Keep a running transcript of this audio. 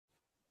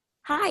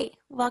Hi,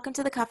 welcome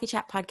to the Coffee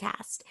Chat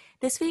podcast.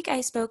 This week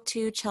I spoke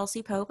to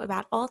Chelsea Pope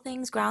about all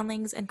things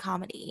groundlings and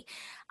comedy.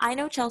 I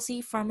know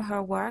Chelsea from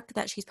her work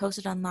that she's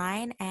posted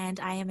online, and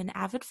I am an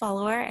avid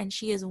follower, and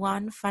she is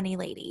one funny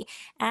lady.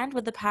 And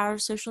with the power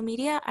of social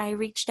media, I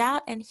reached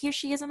out, and here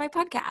she is on my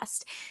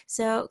podcast.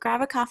 So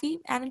grab a coffee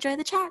and enjoy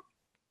the chat.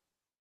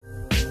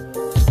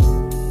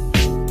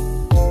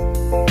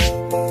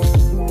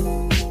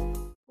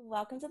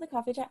 Welcome to the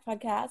Coffee Chat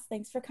podcast.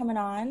 Thanks for coming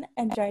on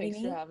and joining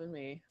me. Thanks for having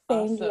me.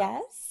 Saying Awesome.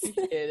 yes.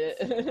 Appreciate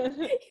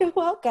it. You're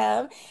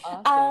welcome.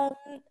 Awesome.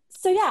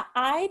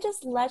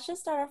 Let's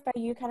just start off by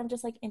you kind of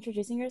just like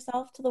introducing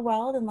yourself to the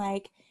world and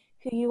like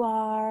who you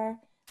are,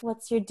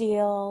 what's your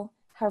deal,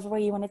 however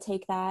way you want to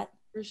take that.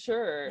 For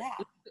sure. Yeah.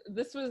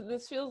 This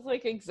feels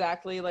like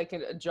exactly like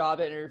a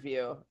job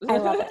interview. I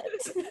love it.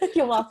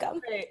 You're welcome.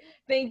 Great.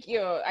 Thank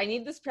you. I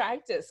need this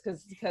practice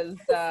because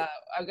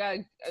I've got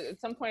at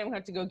some point I'm gonna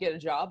have to go get a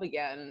job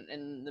again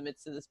in the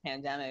midst of this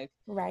pandemic.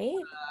 Right?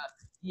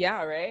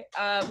 Yeah, right.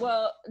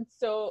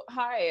 So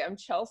hi, I'm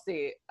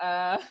Chelsea.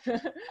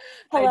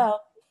 Hello.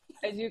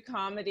 I do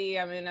comedy.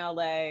 I'm in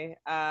LA.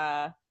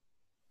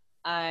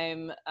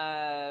 I'm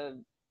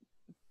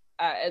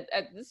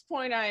at this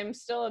point, I'm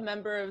still a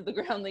member of the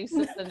Groundlings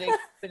Sunday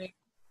Company.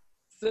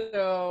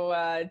 So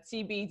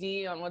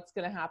TBD on what's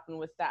going to happen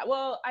with that.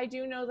 Well, I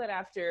do know that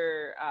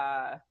after,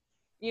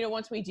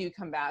 once we do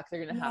come back,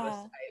 they're going to have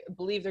us, I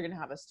believe they're going to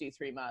have us do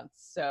 3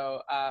 months.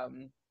 So,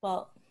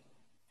 well,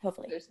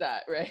 hopefully. There's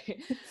that,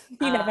 right?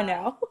 You never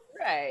know.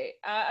 Right.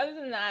 Other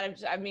than that,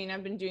 I've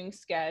been doing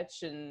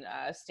sketch and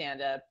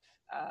stand-up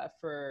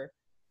for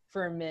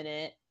a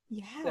minute.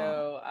 Yeah.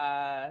 So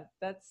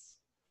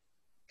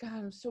God,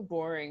 I'm so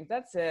boring.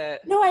 That's it.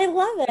 No, I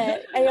love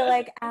it. And you're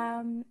like,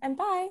 and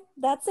bye.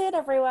 That's it,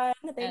 everyone.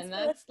 Thanks and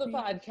that's the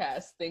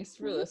podcast. Thanks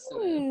for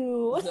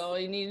listening. That's all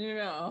you need to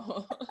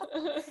know.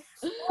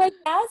 I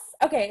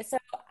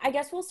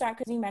guess we'll start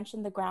because you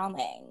mentioned the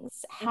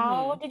Groundlings.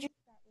 How did you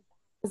start with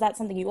that? Was that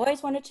something you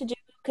always wanted to do?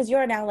 Because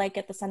you're now like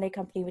at the Sunday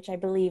Company, which I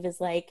believe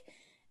is like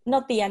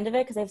not the end of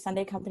it because they have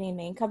Sunday Company and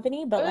Main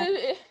Company, but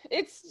like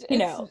it's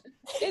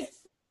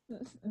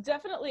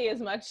definitely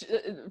as much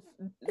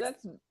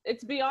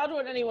it's beyond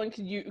what anyone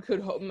could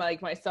hope,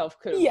 like myself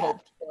could have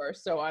hoped for,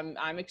 so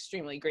I'm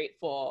extremely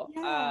grateful.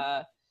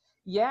 Let's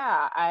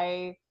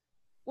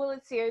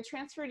see, I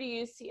transferred to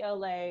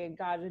UCLA,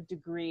 got a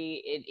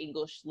degree in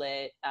English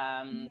Lit.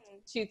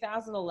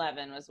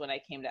 2011 was when I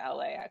came to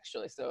LA,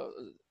 actually, so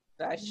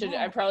I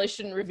probably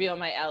shouldn't reveal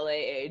my LA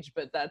age,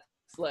 but that's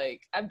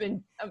like I've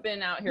been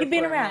out here for a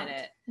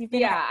minute.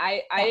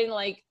 I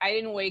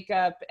didn't wake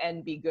up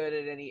and be good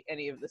at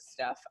any of this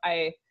stuff.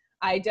 I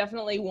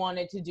definitely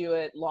wanted to do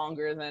it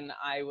longer than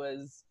I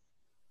was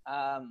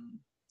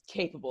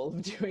capable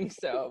of doing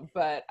so.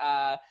 But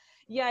I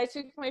did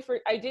take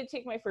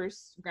my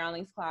first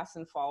Groundlings class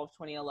in fall of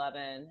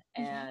 2011,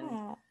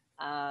 and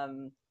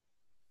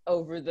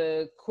over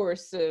the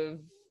course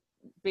of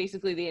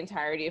basically the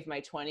entirety of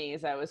my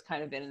 20s, I was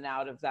kind of in and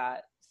out of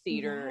that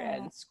theater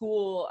and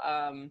school.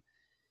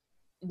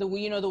 The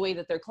way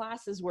that their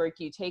classes work,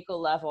 you take a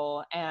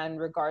level, and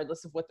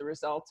regardless of what the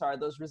results are,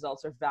 those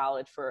results are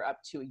valid for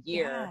up to a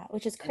year,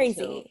 which is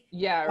crazy.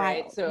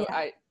 Right. So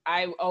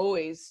I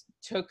always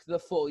took the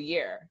full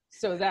year.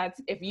 So that's,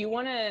 if you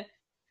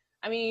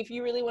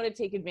really want to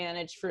take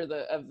advantage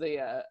of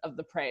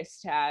the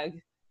price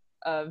tag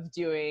of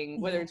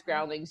doing, whether it's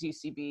Groundlings,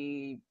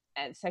 UCB,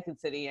 and Second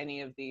City,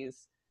 any of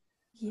these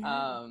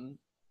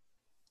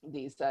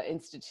these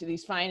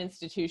fine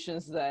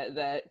institutions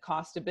that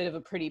cost a bit of a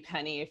pretty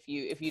penny if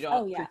you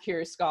don't procure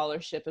a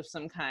scholarship of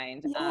some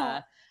kind.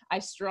 I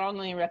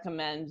strongly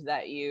recommend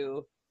that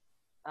you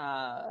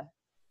do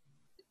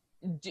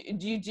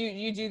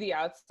the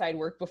outside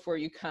work before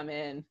you come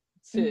in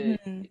to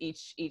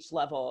each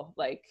level,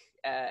 like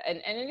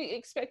and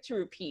expect to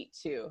repeat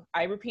too.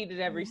 I repeated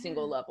every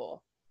single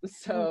level.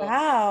 So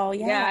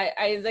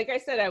I like I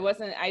said,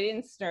 I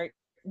didn't start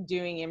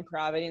doing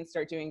improv, I didn't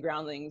start doing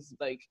Groundlings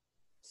like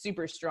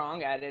super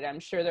strong at it. I'm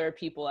sure there are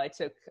people I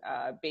took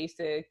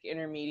basic,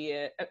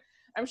 intermediate,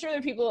 I'm sure there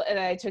are people that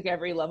I took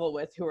every level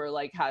with who are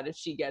like, how did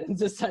she get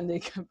into Sunday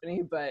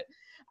Company? But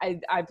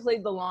I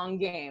played the long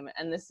game,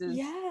 and this is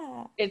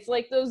it's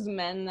like those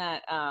men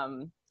that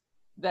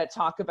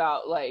talk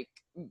about like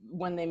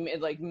when they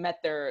met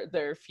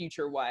their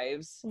future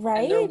wives,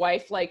 right? And their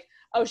wife like,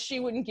 oh, she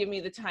wouldn't give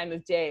me the time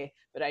of day,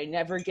 but I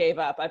never gave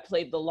up. I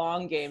played the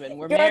long game, and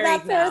we're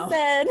married now.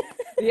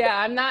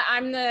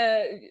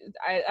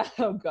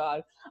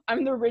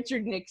 I'm the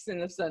Richard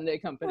Nixon of Sunday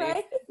Company.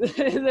 Right?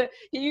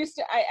 He used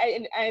to,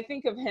 I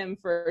think of him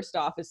first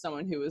off as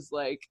someone who was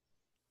like,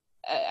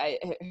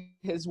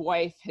 his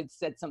wife had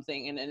said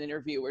something in an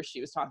interview where she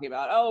was talking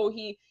about,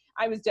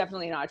 I was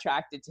definitely not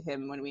attracted to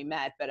him when we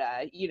met, but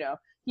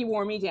he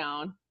wore me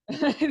down.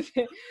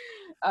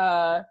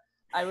 I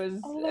was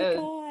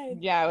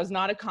I was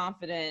not a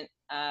confident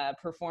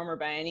performer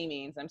by any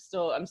means. I'm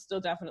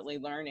still definitely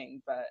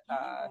learning, but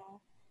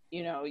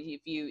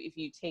if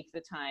you take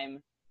the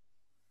time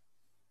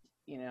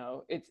you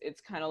know,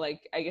 it's kind of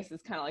like, I guess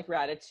it's kind of like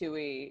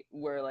Ratatouille,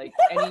 where like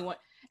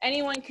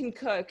anyone can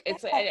cook.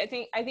 It's I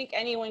think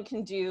anyone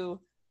can do.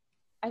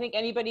 I think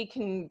anybody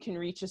can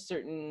reach a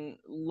certain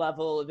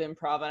level of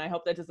improv, and I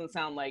hope that doesn't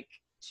sound like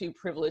too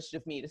privileged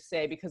of me to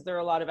say, because there are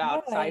a lot of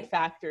outside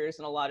factors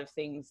and a lot of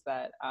things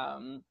that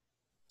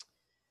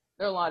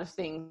there are a lot of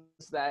things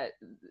that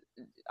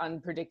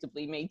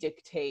unpredictably may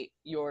dictate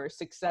your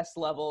success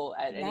level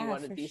at any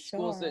one of these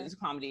schools.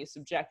 Comedy is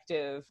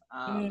subjective.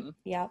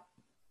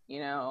 You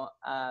know,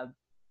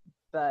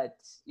 but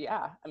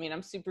yeah, I mean,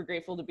 I'm super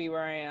grateful to be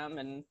where I am.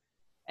 And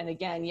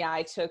again, yeah,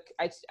 I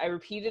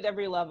repeated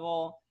every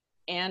level,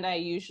 and I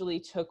usually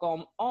took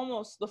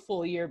almost the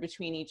full year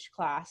between each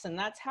class. And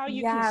that's how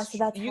you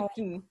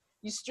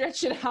you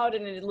stretch it out,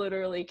 and it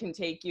literally can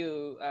take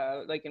you,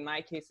 like in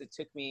my case, it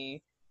took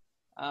me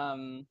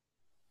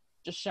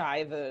just shy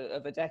of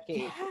a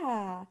decade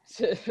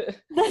to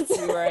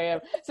be where I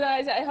am. So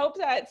I hope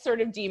that sort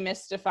of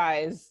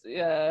demystifies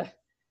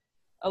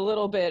a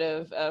little bit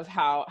of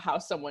how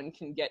someone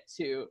can get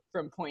to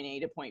from point A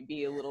to point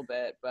B a little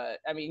bit. But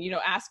I mean, you know,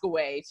 ask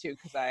away too,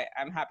 because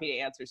I'm happy to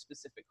answer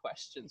specific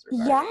questions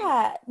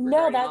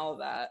regarding all of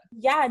that.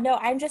 Yeah, no,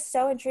 I'm just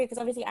so intrigued,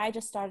 because obviously I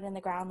just started in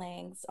the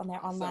Groundlings on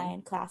their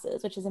online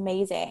classes, which is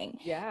amazing.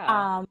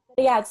 Yeah.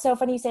 But yeah, it's so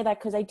funny you say that,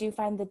 because I do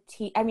find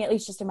I mean, at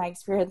least just in my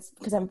experience,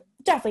 because I'm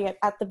definitely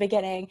at the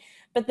beginning,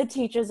 but the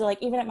teachers are like,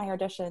 even at my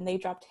audition, they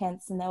dropped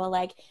hints, and they were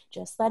like,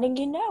 just letting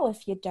you know,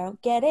 if you don't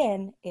get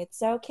in,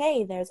 it's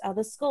okay, there's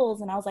other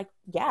schools. And I was like,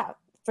 yeah,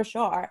 for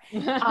sure.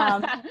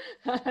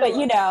 But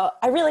you know,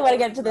 I really want to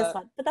get into this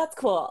one, but that's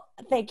cool.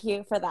 Thank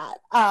you for that.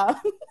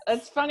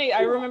 That's funny.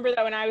 I remember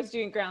that when I was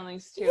doing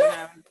Groundlings too,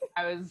 and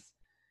I was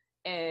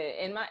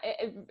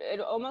at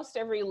almost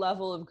every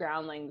level of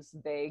Groundlings,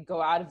 they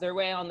go out of their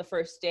way on the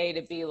first day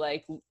to be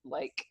like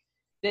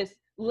this,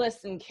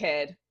 listen,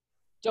 kid,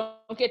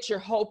 don't get your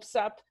hopes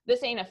up.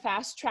 This ain't a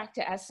fast track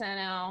to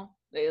SNL.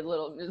 They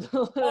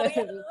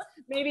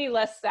maybe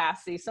less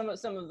sassy. Some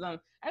of them.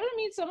 I don't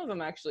mean, some of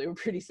them actually were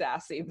pretty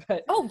sassy,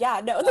 but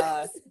yeah,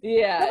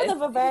 yeah, some of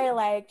them are very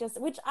like, just,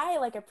 which I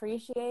like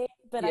appreciate.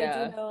 But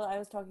I do know, I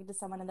was talking to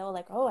someone and they were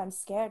like, "Oh, I'm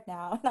scared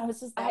now," and I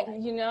was just like,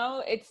 you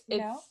know, it's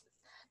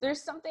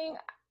there's something.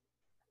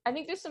 I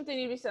think there's something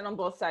to be said on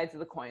both sides of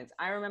the coins.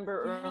 I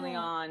remember early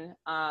on,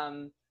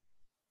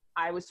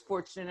 I was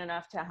fortunate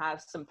enough to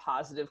have some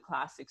positive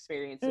class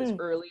experiences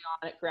early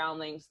on at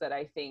Groundlings that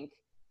I think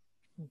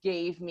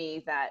gave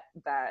me that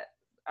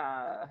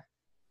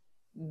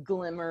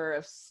glimmer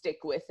of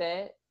stick with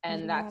it.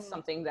 And that's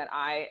something that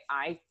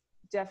I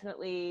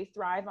definitely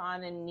thrive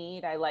on and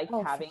need. I like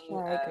having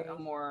a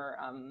more,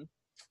 I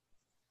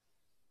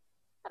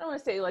don't want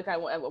to say like I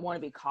want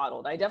to be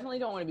coddled. I definitely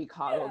don't want to be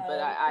coddled,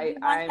 but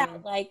I'm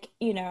that, like,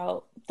 you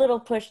know, little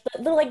push,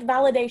 little like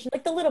validation,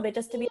 like the little bit,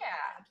 just to be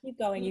keep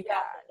going. You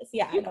got this.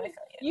 Yeah,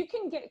 you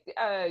can get,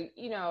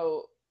 you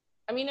know,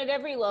 I mean, at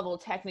every level,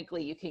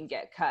 technically you can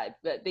get cut,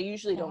 but they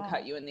usually don't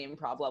cut you in the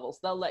improv levels.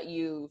 They'll let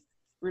you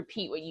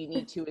repeat what you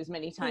need to as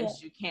many times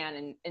as you can,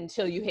 and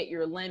until you hit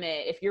your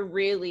limit. If you're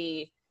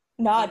really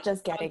not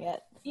just getting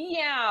it.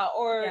 Yeah.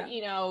 Or,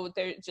 you know,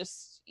 they're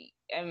just,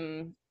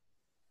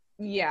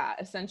 yeah,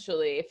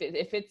 essentially,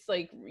 if it's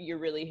like you're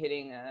really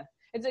hitting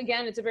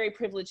it's a very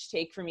privileged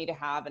take for me to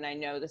have, and I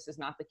know this is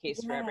not the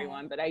case for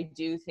everyone, but I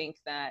do think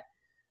that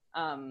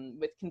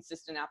with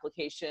consistent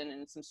application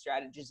and some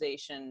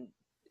strategization,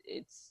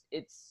 it's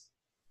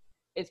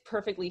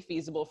perfectly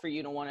feasible for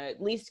you to want to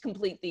at least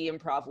complete the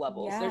improv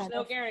levels. There's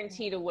no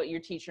guarantee to what your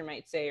teacher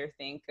might say or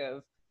think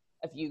of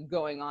you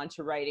going on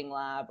to writing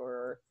lab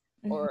or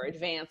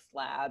advanced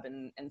lab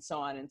and so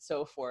on and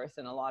so forth,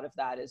 and a lot of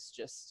that is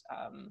just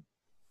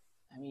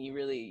I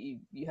mean,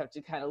 you have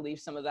to kind of leave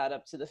some of that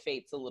up to the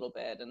fates a little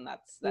bit, and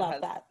that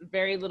has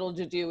very little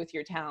to do with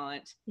your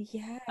talent.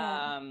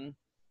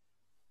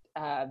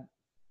 I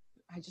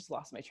just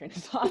lost my train of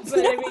thought,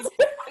 but I mean,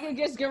 I could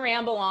just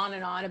ramble on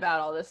and on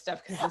about all this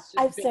stuff because it's just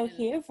I'm so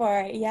here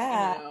for it.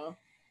 Yeah.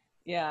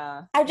 You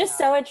know, I'm just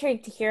so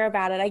intrigued to hear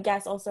about it. I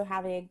guess also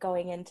having it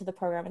going into the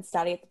program and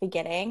study at the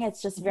beginning,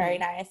 it's just very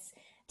nice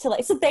to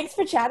like. So thanks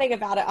for chatting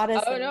about it,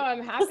 honestly. Oh no,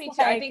 I'm happy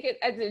to. I think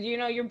you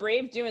know, you're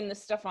brave doing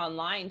this stuff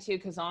online too,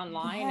 because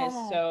online is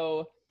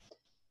so.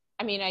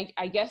 I mean,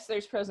 I guess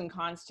there's pros and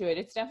cons to it.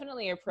 It's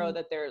definitely a pro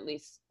that they're at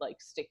least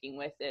like sticking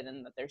with it,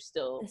 and that they're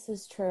still. This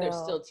is true. They're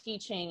still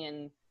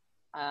teaching,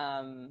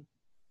 and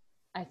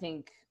I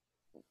think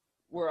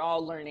we're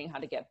all learning how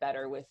to get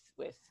better with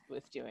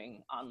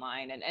doing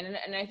online,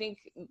 and I think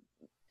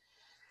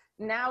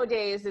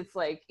nowadays it's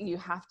like you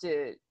have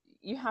to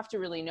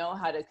really know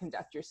how to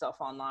conduct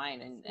yourself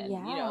online, and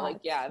you know,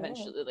 like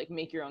eventually like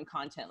make your own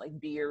content, like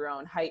be your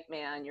own hype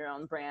man, your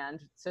own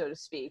brand, so to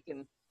speak,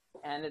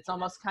 and it's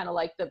almost kind of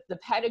like the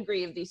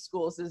pedigree of these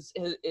schools is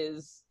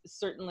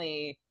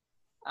certainly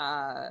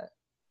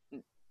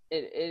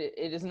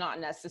it is not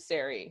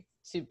necessary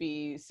to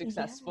be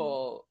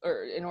successful,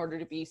 or in order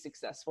to be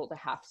successful to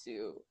have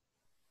to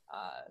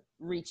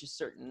reach a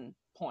certain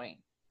point.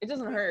 it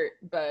doesn't hurt,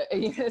 but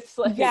it's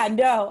like, yeah,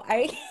 no,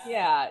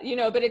 yeah, you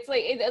know, but it's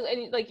like,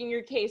 and like in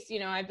your case, you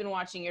know, I've been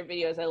watching your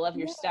videos. I love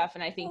your yeah. stuff.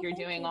 And I think Oh, you're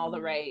thank doing you. all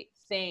the right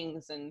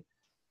things. And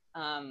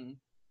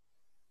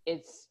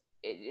it's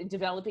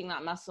developing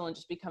that muscle and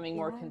just becoming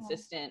more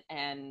consistent.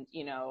 And,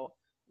 you know,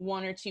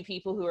 one or two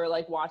people who are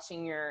like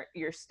watching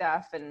your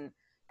stuff and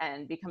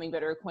becoming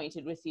better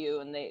acquainted with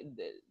you. And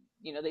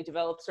you know, they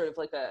develop sort of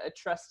like a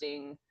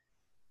trusting,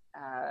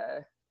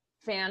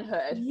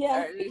 fanhood.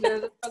 Yeah.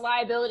 There's a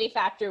reliability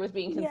factor with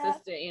being Yeah.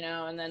 consistent, you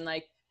know, and then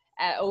like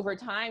over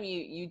time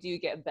you do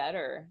get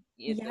better.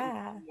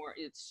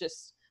 It's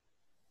just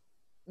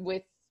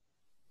with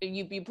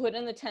you put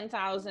in the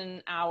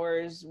 10,000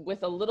 hours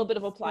with a little bit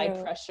of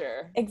applied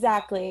pressure.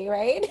 Exactly,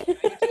 right? You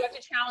do have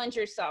to challenge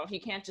yourself. You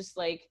can't just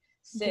like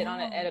sit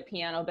at a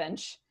piano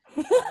bench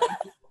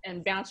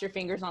and bounce your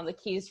fingers on the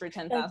keys for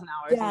 10,000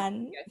 hours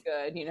and get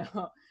good, you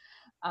know.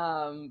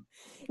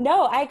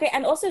 No, I agree.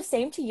 And also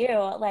same to you.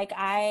 Like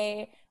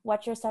I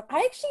watch your stuff.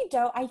 I actually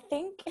don't, I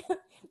think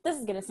this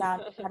is gonna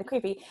sound kind of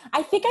creepy.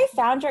 I think I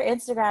found your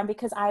Instagram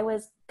because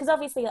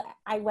obviously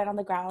I went on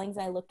the Groundlings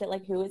and I looked at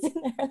like who was in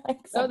there.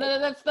 Like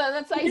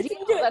that's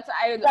ideal. That's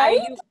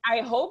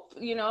I hope,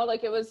 you know,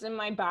 like it was in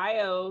my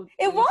bio.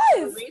 It was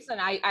for a reason.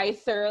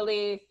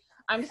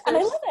 I'm and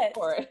I love it.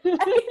 For it.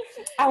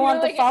 I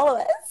want to follow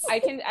it.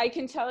 I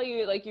can tell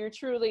you, like, you're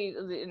truly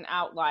an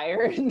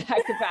outlier in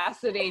that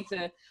capacity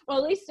to, well,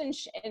 at least in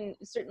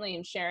certainly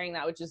in sharing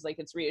that, which is like,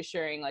 it's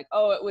reassuring, like,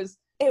 oh, it wasn't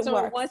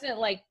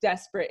like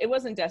desperate. It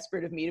wasn't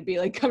desperate of me to be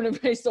like, come to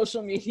my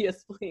social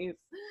medias, please.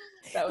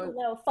 That was,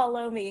 no,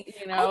 follow me.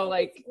 You know,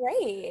 like,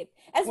 great.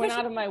 Went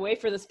out of my way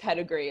for this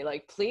pedigree.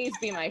 Like, please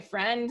be my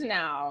friend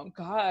now.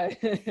 God.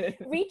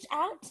 Reach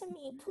out to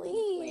me,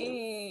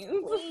 please.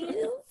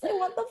 Please. I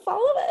want the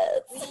followers.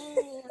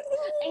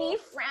 I need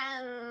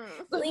friends.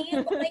 Please,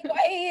 oh my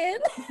God.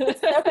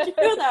 It's so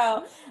true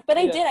though. But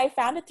I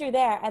found it through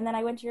there, and then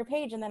I went to your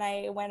page, and then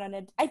I went on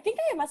it. I think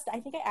I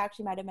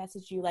actually might have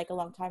messaged you like a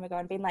long time ago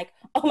and been like,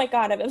 oh my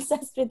God, I'm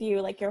obsessed with you.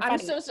 Like you're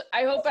funny.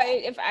 I hope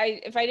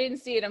if I didn't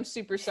see it, I'm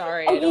super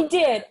sorry. Oh, you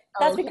did.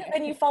 That's because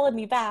then you followed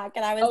me back,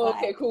 and I was like,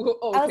 okay, cool.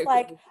 Oh, I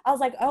was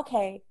like,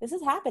 okay, this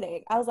is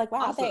happening. I was like,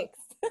 wow, awesome. Thanks.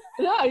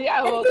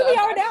 Yeah. Well, here we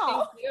are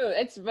now.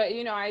 But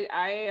you know,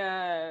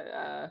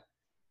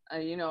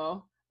 you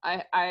know,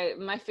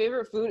 my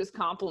favorite food is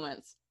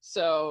compliments.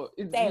 So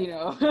Same. You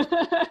know,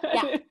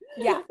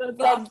 yeah, that's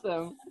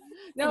awesome.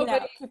 No,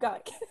 but keep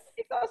going.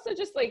 It's also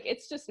just like,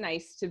 it's just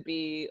nice to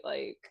be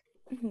like,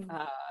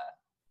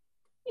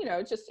 you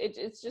know,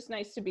 it's just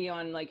nice to be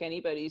on like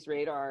anybody's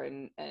radar,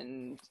 and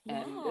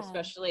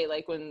especially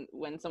like when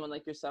someone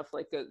like yourself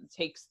like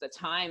takes the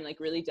time, like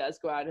really does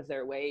go out of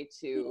their way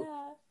to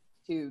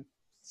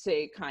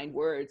say kind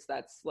words.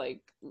 That's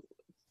like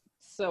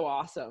so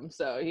awesome.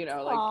 So, you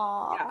know, like,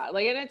 yeah,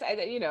 like, and it's,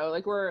 you know,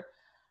 like we're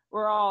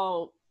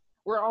all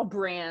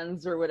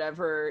brands or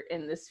whatever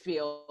in this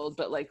field,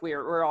 but like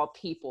we're all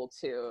people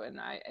too.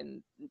 And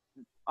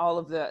all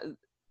of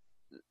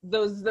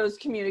those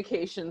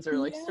communications are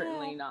like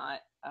certainly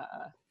not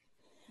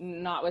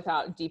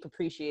without deep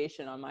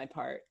appreciation on my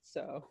part.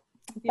 So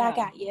back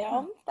at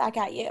you.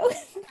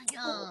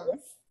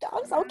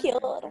 Stop, so cute.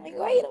 Oh my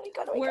God.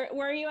 Where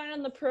are you at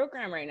on the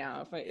program right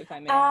now, if I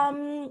may?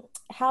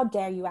 How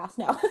dare you ask?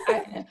 No.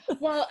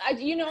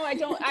 You know,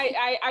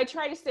 I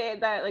try to say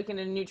that like in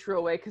a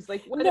neutral way, because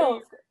like whether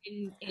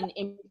you're in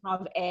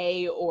improv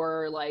A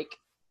or like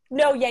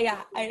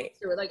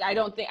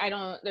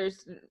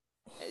there's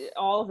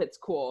all of it's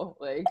cool,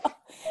 like,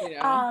 you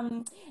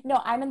know. No,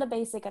 I'm in the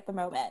basic at the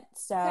moment,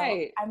 so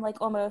I'm like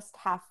almost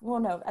half. Well,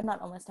 no, I'm not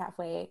almost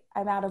halfway.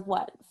 I'm out of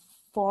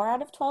 4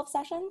 out of 12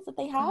 sessions that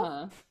they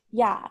have.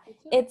 Yeah,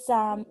 it's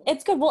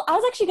good. Well, I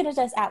was actually gonna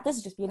just add, this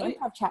is just be an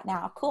improv chat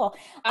now. Cool.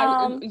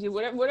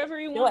 Whatever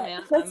you want,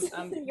 man. You're like,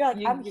 I'm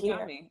here.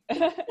 Got me.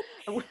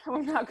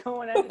 We're not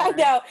going anywhere. I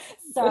know.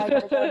 So I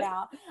gotta go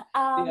now.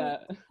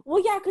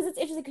 Well, yeah, because it's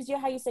interesting because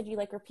how you said you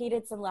like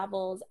repeated some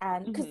levels,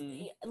 and because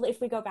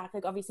if we go back,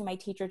 like obviously my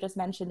teacher just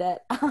mentioned it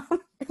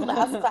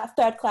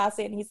third class,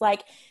 and he's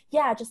like,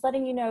 yeah, just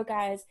letting you know,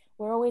 guys,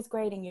 we're always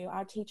grading you.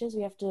 Our teachers,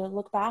 we have to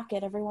look back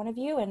at every one of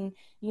you, and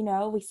you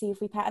know, we see if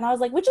we pass. And I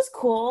was like, which is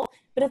cool,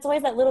 but it's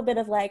always that little bit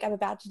of like, I'm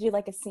about to do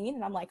like a scene,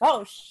 and I'm like,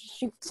 oh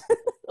shoot.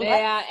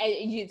 Yeah,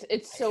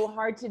 it's so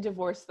hard to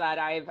divorce that.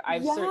 I've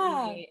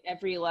certainly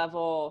every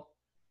level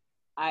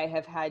I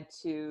have had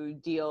to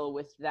deal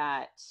with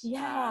that.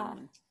 I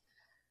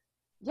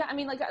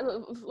mean, like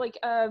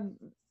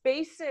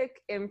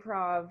basic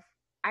improv,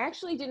 I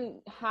actually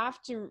didn't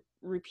have to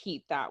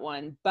repeat that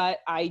one, but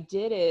I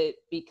did it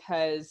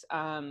because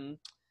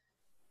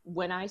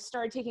when I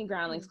started taking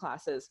Groundlings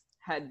classes,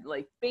 had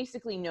like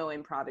basically no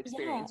improv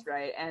experience,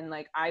 right? And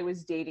like I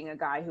was dating a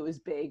guy who was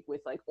big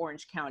with like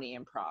Orange County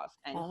Improv,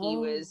 and he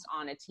was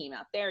on a team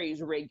out there. He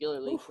was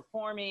regularly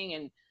performing,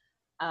 and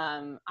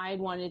I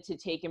had wanted to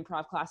take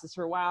improv classes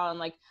for a while, and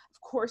like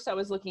of course I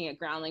was looking at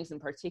Groundlings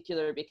in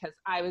particular because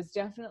I was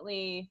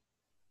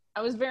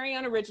very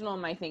unoriginal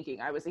in my thinking.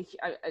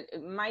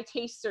 My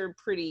tastes are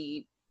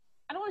pretty,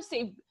 I don't want to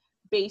say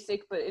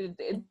basic, but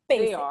basic.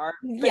 They are.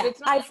 But yeah, it's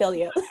not, I feel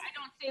you. I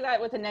don't say that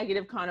with a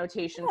negative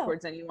connotation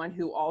towards anyone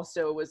who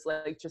also was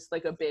like just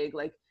like a big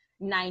like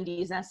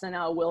 90s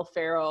SNL Will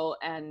Ferrell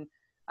and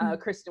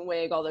Kristen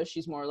Wiig, although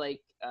she's more like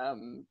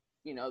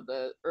you know,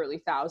 the early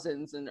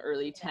thousands and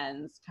early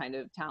tens kind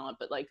of talent,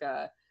 but like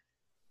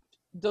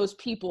those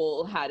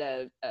people had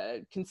a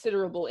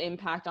considerable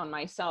impact on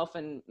myself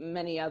and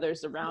many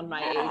others around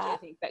my age, I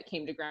think, that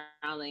came to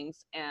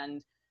Groundlings.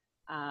 And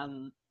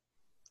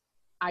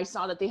I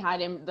saw that they had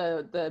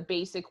the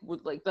basic,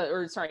 like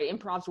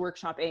improvs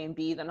workshop A and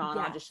B, the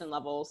non-audition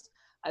levels.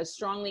 I was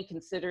strongly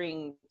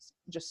considering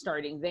just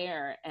starting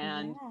there.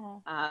 And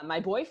my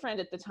boyfriend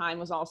at the time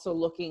was also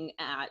looking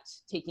at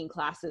taking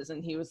classes,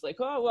 and he was like,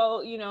 oh,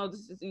 well, you know,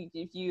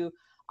 if you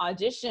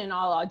audition,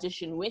 I'll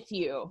audition with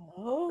you.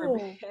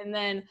 And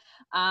then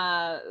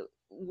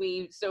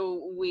we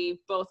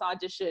both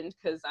auditioned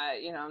because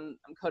you know, I'm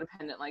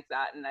codependent like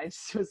that, and I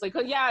just was like,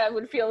 oh yeah, I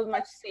would feel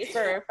much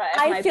safer if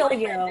my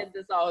boyfriend did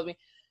this all with me.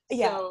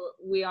 So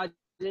we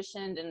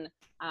auditioned, and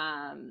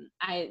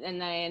I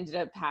ended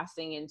up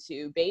passing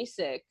into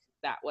basic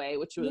that way,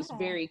 which was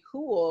very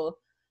cool.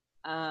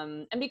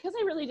 And because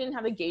I really didn't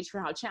have a gauge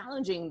for how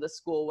challenging the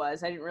school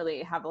was, I didn't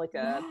really have like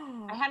I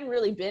hadn't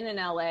really been in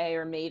LA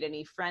or made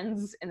any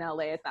friends in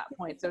LA at that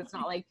point. So it's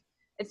not like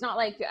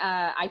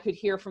I could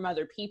hear from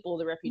other people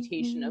the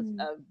reputation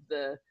of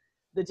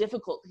the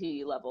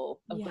difficulty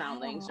level of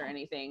Groundlings or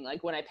anything.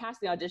 Like when I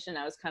passed the audition,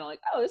 I was kind of like,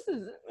 oh, this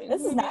is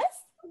nice.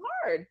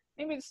 Hard.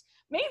 Maybe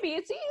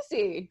it's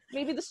easy.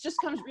 Maybe this just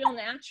comes real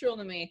natural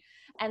to me.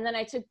 And then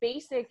I took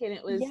basic, and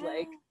it was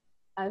like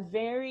a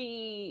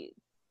very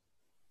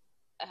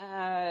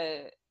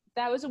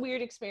that was a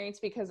weird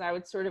experience, because I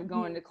would sort of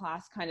go into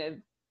class kind of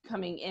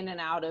coming in and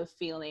out of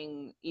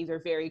feeling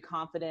either very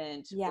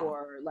confident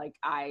or like,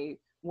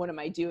 what am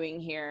I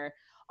doing here?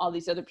 All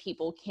these other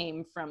people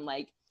came from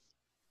like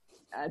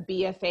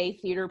BFA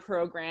theater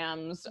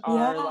programs,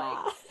 are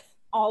like,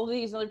 all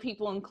these other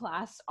people in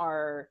class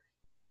are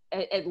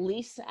at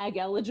least SAG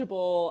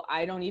eligible.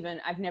 I've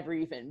never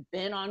even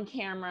been on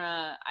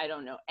camera. I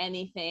don't know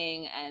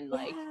anything. And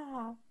like,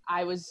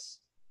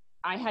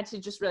 I had to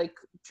just really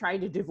try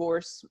to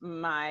divorce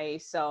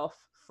myself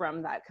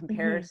from that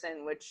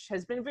comparison, which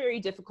has been very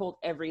difficult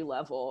every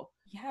level.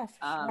 Yeah,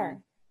 for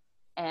sure.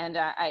 And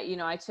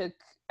I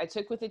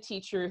took with a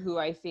teacher who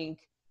I think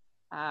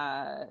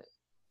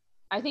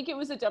it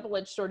was a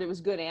double-edged sword. It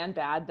was good and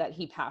bad that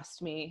he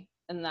passed me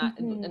in that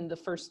in the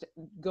first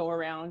go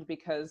around,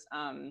 because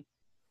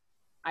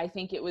I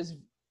think it was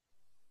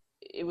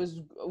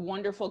a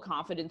wonderful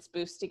confidence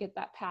boost to get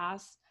that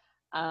pass.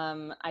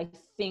 I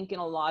think in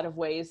a lot of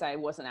ways I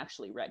wasn't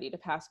actually ready to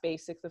pass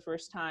basic the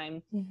first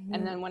time.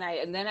 And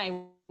then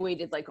I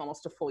waited like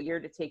almost a full year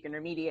to take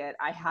intermediate.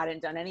 I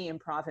hadn't done any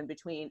improv in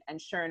between,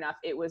 and sure enough,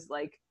 it was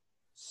like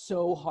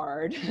so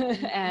hard.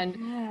 And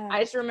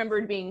I just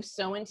remembered being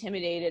so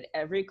intimidated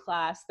every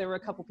class. There were a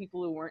couple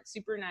people who weren't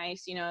super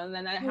nice, you know, and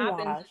then that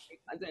happens.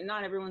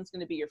 Not everyone's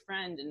going to be your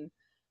friend.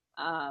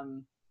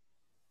 And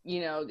you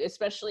know,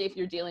 especially if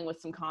you're dealing with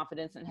some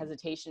confidence and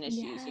hesitation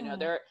issues, you know,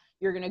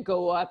 you're going to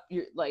go up,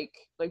 you're like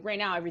right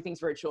now, everything's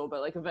virtual,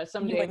 but like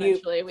someday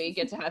eventually we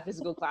get to have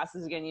physical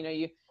classes again, you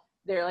know,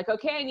 they're like,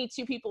 okay, I need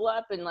 2 people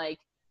up. And like,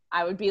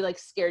 I would be like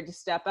scared to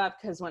step up,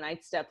 because when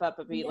I'd step up,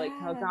 I'd be like,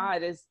 oh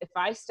God, if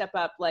I step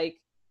up, like,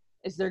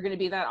 is there going to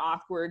be that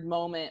awkward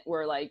moment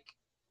where like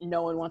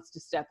no one wants to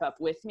step up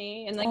with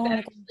me? And like that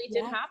actually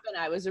did happen.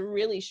 I was a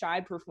really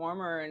shy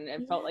performer, and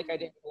it felt like I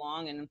didn't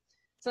belong. And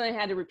so I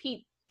had to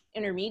repeat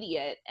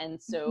intermediate.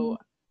 And so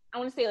I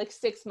want to say like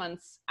 6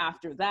 months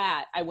after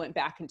that, I went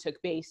back and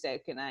took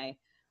basic, and I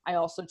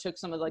also took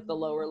some of like the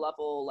lower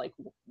level like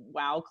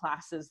WOW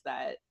classes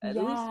that at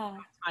least at that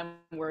time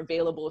were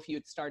available if you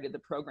had started the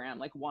program,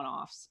 like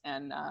one-offs.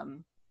 And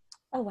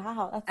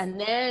and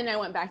then I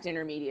went back to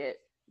intermediate,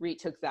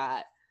 retook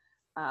that,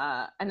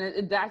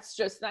 and that's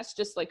just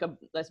like a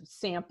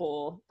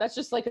sample. That's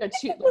just like a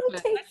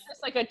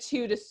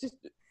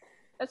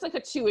that's like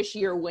a 2-ish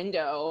year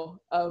window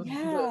of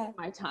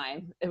my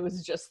time. It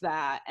was just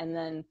that. And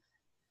then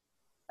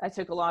I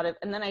took a lot of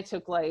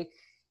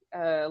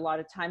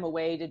time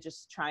away to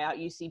just try out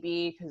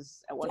UCB,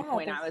 because at one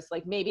point I was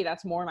like, maybe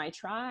that's more my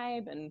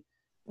tribe. And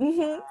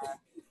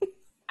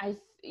I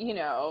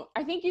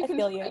think you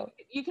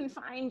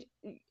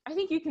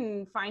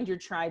can find your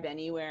tribe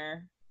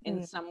anywhere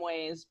in some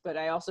ways, but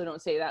I also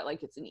don't say that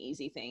like it's an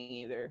easy thing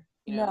either.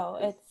 You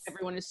know,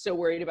 everyone is so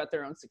worried about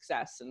their own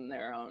success and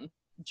their own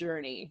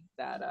journey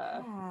that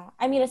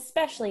I mean,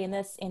 especially in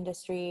this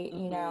industry,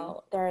 you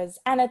know, there's,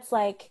 and it's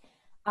like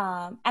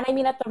and I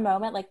mean, at the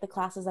moment, like the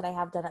classes that I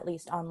have done, at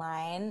least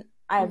online,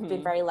 I've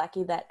been very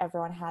lucky that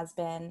everyone has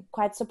been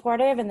quite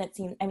supportive, and it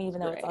seems, I mean,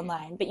 even though it's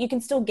online, but you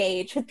can still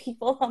gauge with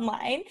people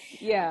online.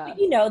 But,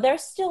 you know,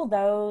 there's still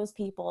those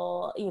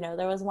people, you know.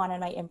 There was one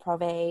in my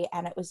improv A,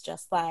 and it was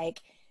just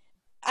like,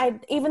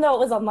 even though it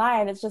was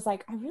online, it's just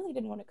like, I really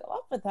didn't want to go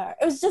up with her.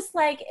 It was just,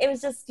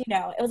 you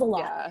know, it was a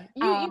lot.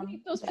 You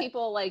meet those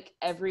people like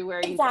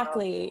everywhere you go,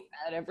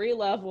 at every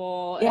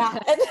level.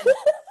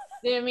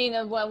 I mean,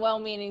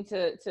 well-meaning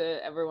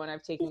to everyone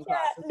I've taken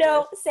classes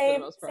no, with, same, for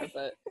the most part,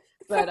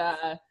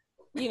 but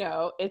you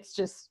know, it's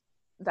just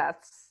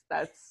that's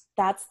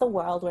the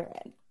world we're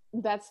in.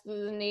 That's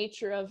the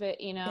nature of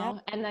it, you know.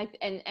 Yep. And like,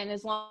 and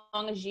as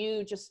long as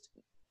you just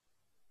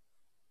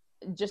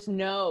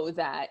know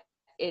that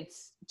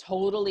it's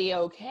totally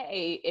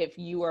okay if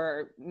you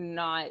are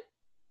not,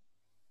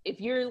 if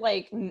you're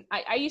like,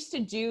 I used to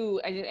do,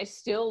 I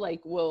still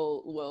like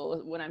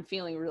will when I'm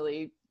feeling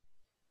really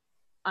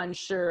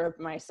unsure of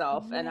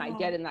myself, and I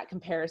get in that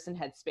comparison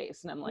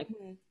headspace, and I'm like,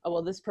 oh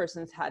well, this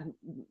person's had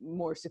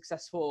more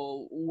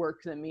successful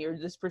work than me, or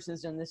this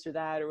person's done this or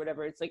that or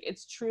whatever. It's like,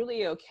 it's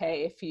truly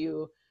okay if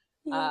you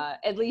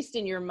at least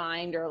in your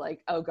mind are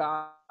like, oh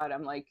god,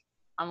 I'm like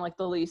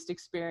the least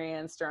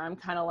experienced, or I'm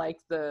kind of like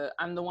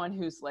I'm the one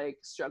who's like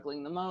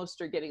struggling the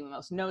most or getting the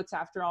most notes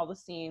after all the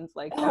scenes,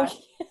 like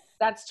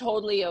that's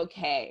totally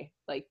okay.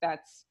 Like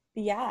that's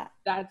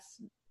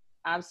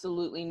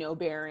absolutely no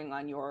bearing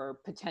on your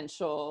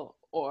potential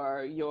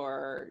or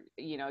your,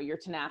 you know, your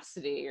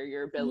tenacity or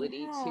your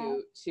ability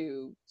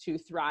to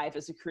thrive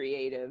as a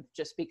creative,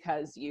 just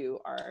because you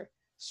are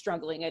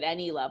struggling at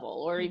any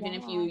level, or even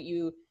if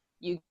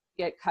you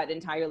get cut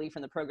entirely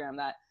from the program.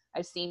 That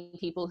I've seen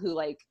people who,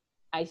 like,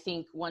 I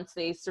think once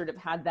they sort of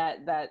had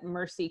that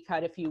mercy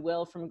cut, if you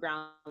will, from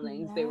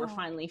Groundlings, they were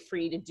finally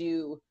free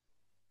to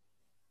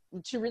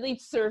really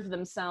serve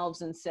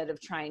themselves instead of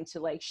trying to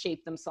like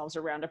shape themselves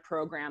around a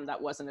program that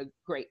wasn't a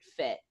great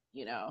fit,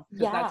 you know,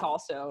 because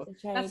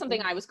that's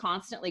something I was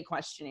constantly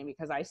questioning,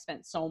 because I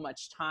spent so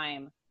much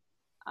time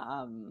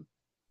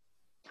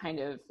kind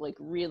of like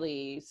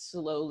really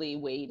slowly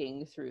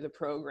wading through the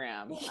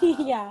program.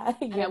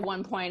 And at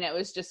one point it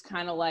was just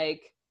kind of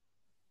like,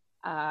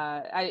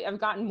 I've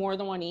gotten more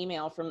than one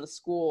email from the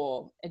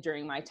school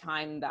during my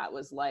time that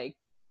was like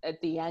at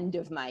the end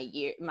of my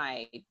year,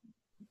 my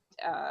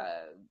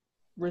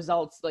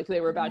results, like they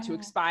were about to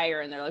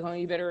expire, and they're like, oh,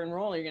 you better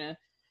enroll, you're gonna,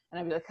 and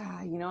I'd be like,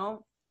 you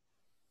know,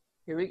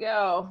 here we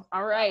go,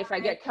 all right, if I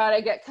get cut,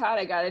 I get cut,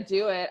 I gotta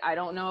do it. I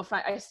don't know if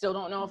I still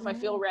don't know if I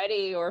feel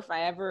ready, or if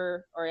I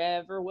ever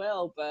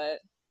will, but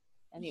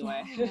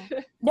anyway.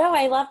 No,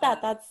 I love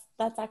that.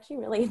 That's actually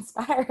really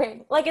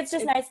inspiring. Like, it's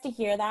just nice to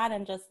hear that,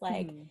 and just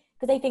like,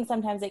 because I think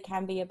sometimes it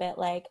can be a bit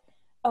like,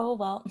 oh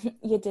well,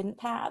 you didn't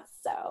pass,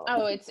 so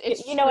it's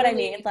you know, truly, what I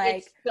mean, like,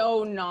 it's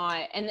so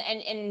not,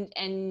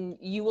 and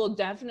you will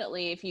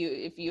definitely, if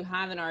you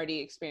haven't already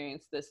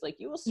experienced this, like,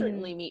 you will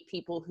certainly meet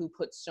people who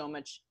put so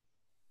much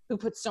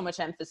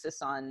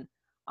emphasis on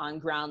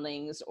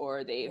Groundlings,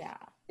 or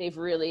they've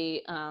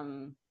really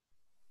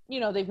you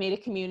know, they've made a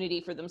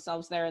community for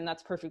themselves there, and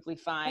that's perfectly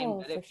fine.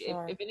 But if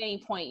at any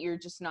point you're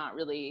just not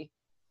really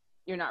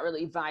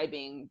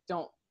vibing,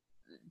 don't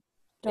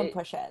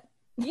push it.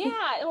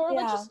 Or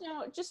like,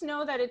 just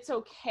know that it's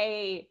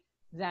okay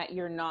that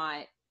you're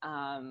not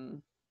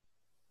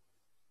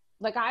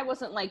like, I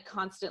wasn't like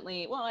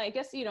constantly, well, I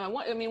guess, you know,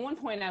 one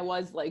point I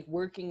was like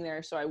working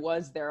there, so I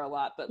was there a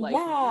lot, but like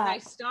when I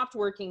stopped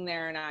working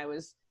there, and I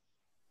was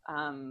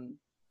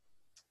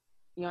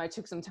you know, I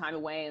took some time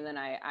away, and then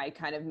I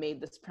kind of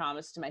made this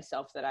promise to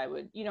myself that I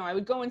would, you know, I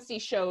would go and see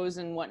shows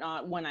and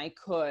whatnot when I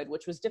could,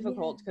 which was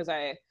difficult because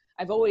I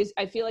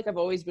feel like I've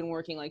always been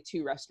working like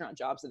 2 restaurant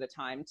jobs at a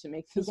time to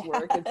make this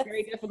work. It's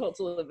very difficult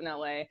to live in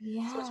LA.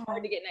 So it's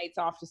hard to get nights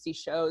off to see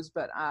shows.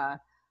 But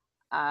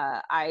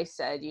I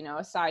said, you know,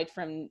 aside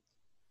from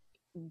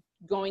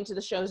going to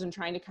the shows and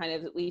trying to kind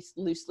of at least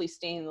loosely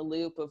stay in the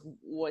loop of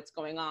what's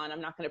going on,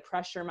 I'm not going to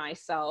pressure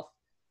myself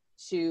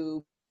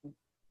to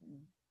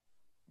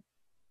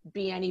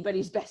be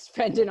anybody's best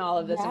friend in all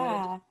of this. I'm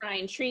going to try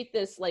and treat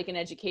this like an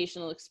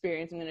educational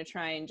experience. I'm going to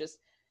try and just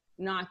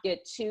not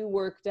get too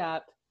worked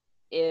up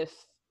if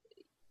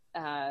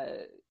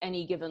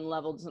any given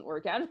level doesn't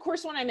work out. Of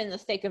course, when I'm in the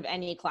thick of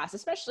any class,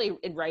 especially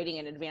in writing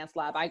and advanced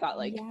lab, I got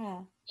like,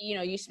 you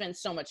know, you spend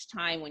so much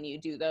time when you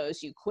do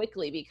those, you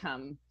quickly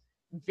become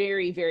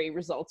very, very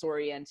results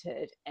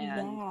oriented.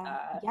 And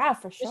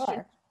for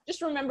sure.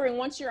 Just remembering,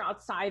 once you're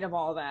outside of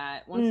all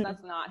that, once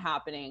that's not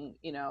happening,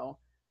 you know,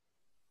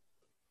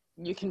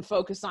 you can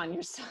focus on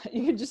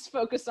you can just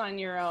focus on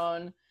your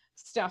own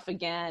stuff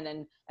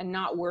again, and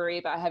not worry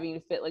about having to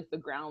fit like the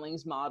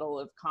Groundlings model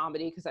of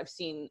comedy, because I've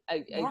seen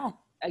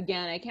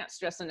again, I can't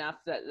stress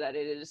enough that it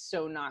is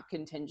so not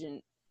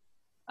contingent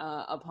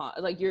upon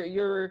like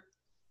your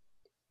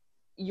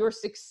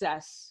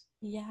success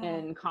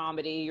in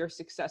comedy, your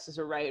success as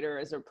a writer,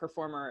 as a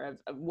performer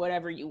of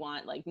whatever you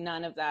want, like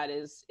none of that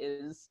is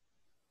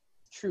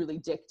truly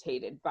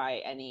dictated by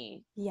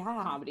any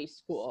comedy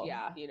school.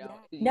 You know.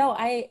 No,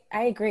 I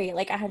agree,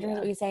 like 100%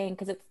 what you're saying,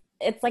 because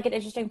it's like an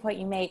interesting point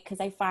you make, because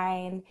I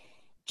find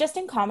just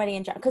in comedy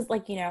in general, because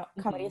like, you know,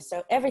 comedy is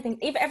so everything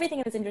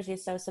in this industry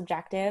is so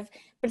subjective,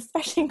 but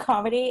especially in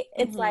comedy,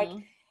 it's like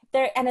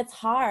there, and it's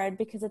hard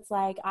because it's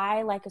like,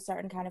 I like a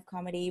certain kind of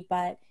comedy,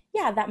 but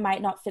that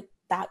might not fit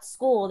that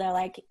school. They're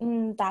like,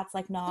 that's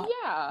like not,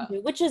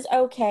 which is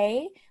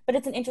okay, but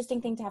it's an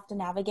interesting thing to have to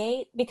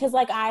navigate, because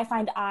like I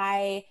find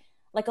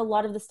like a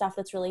lot of the stuff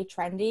that's really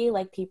trendy,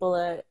 like people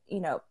are, you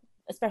know,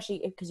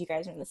 especially because you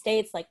guys are in the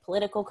States, like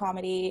political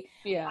comedy.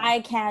 Yeah.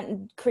 I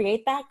can't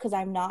create that because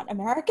I'm not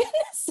American.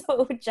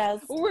 So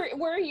just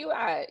where are you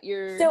at?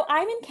 So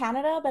I'm in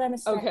Canada, but I'm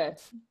Australian. Okay.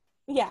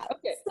 Yeah.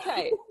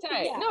 Okay.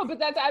 Tight. Yeah. No, but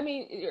that's, I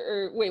mean,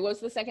 or wait, what's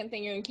the second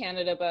thing? You're in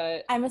Canada,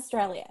 but I'm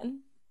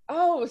Australian.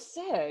 oh,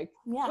 sick.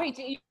 Yeah.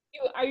 Wait,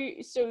 are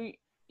you so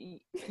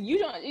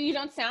you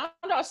don't sound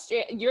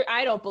Australian?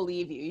 I don't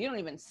believe you. You don't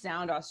even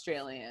sound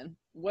Australian.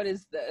 What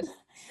is this?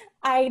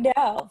 I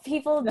know.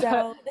 People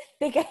don't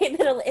think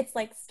it's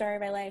like story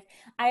of my life.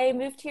 I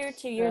moved here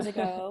 2 years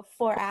ago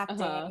for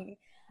acting.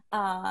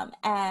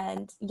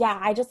 And yeah,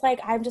 I'm just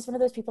one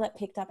of those people that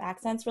picked up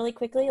accents really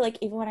quickly. Like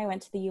even when I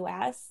went to the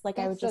US, like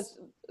I would just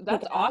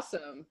that's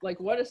awesome. Like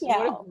what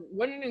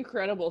an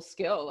incredible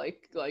skill.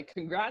 Like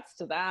congrats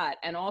to that.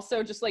 And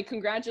also just like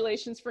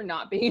congratulations for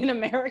not being in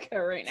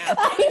America right now.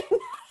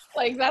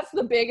 Like that's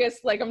the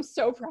biggest, like I'm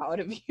so proud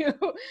of you.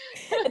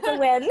 It's a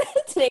win.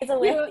 Today's a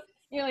win.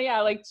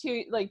 Yeah, like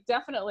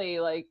definitely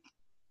like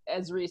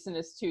as recent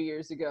as 2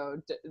 years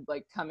ago,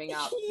 like coming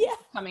out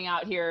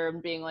here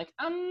and being like,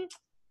 maybe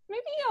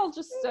I'll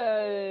just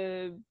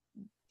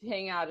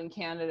hang out in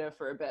Canada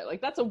for a bit.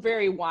 Like that's a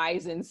very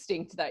wise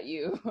instinct that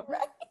you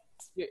right.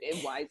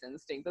 Wise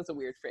instinct. That's a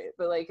weird phrase,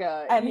 but like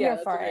I'm here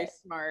for very it.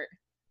 Smart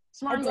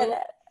I move, did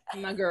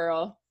it. my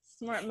girl.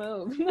 Smart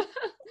move.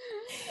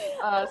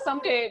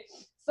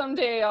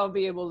 Someday I'll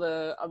be able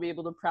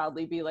to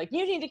proudly be like,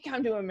 you need to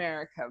come to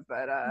America,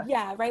 but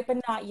yeah, right, but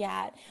not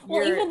yet.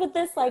 Well, even with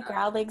this like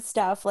groundling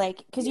stuff,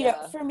 like because you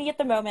know, for me at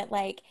the moment,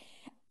 like,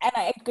 and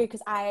I agree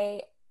because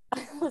I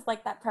was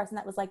like that person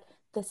that was like,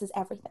 this is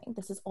everything.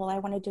 This is all I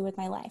want to do with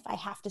my life. I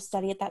have to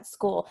study at that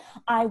school.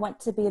 I want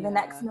to be the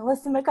next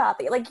Melissa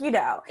McCarthy. Like, you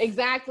know.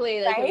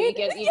 Exactly. Like right? you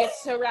get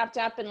so wrapped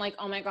up in like,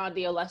 oh my God,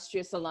 the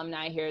illustrious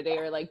alumni here, they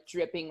are like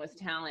dripping with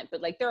talent.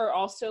 But like there are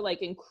also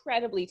like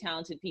incredibly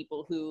talented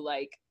people who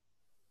like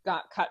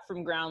got cut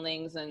from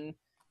groundlings, and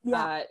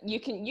you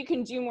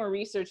can do more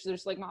research.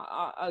 There's like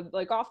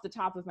off the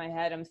top of my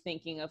head, I'm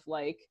thinking of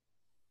like,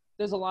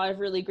 there's a lot of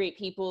really great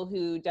people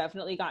who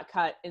definitely got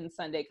cut in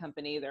Sunday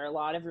Company. There are a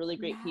lot of really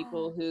great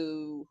people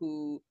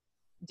who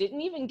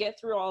didn't even get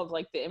through all of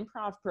like the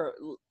improv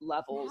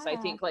levels. I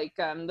think like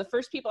the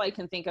first people I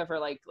can think of are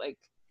like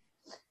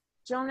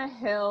Jonah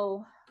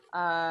Hill.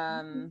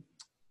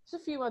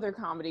 There's a few other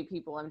comedy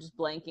people. I'm just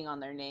blanking on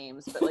their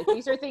names, but like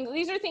these are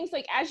things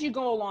like as you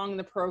go along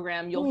the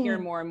program, you'll hear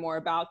more and more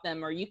about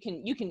them, or you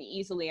can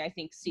easily, I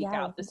think, seek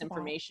out this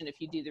information if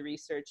you do the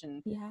research.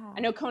 And I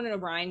know Conan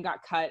O'Brien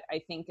got cut,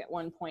 I think, at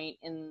one point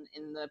in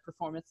the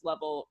performance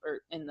level or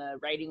in the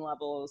writing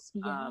levels.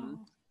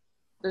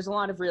 There's a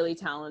lot of really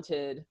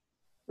talented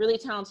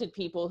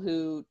people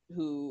who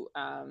you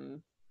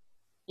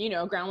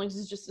know, Groundlings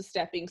is just a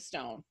stepping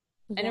stone,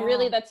 and it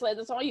really that's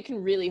all you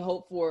can really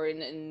hope for.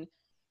 And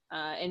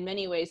in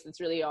many ways,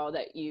 that's really all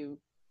that you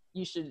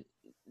should.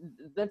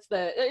 That's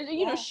the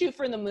you know, shoot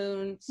for the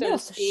moon, so to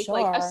speak. Sure.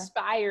 Like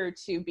aspire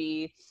to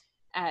be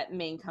at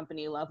main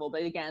company level,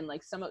 but again,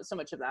 like so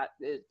much of that,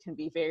 it can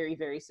be very,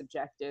 very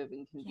subjective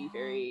and can be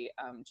very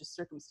just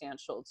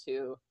circumstantial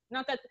too.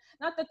 Not that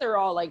they're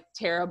all like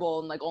terrible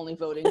and like only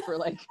voting for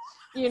like,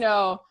 you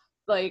know,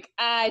 like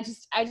I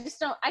just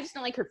don't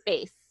like her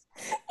face.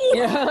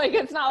 You know, like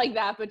it's not like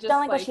that, but just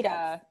don't like what she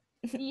does.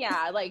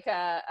 Yeah, like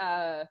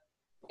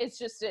it's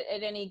just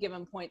at any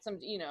given point, some,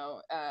 you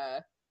know,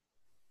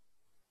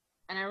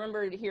 and I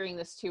remember hearing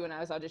this too when I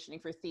was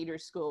auditioning for theater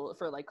school,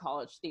 for like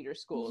college theater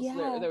schools.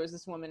 There was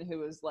this woman who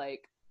was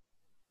like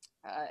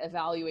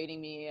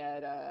evaluating me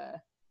at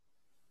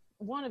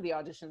one of the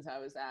auditions I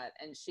was at,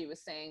 and she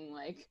was saying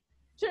like,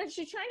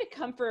 she's trying to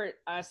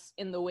comfort us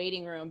in the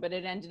waiting room, but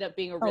it ended up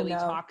being a really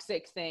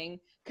toxic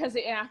thing, because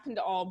it happened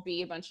to all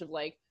be a bunch of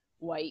like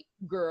white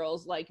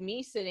girls like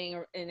me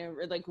sitting in a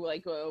like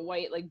a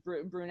white like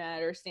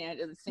brunette or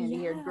sandy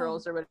haired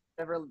girls or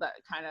whatever, that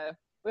kind of,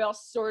 we all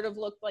sort of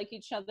looked like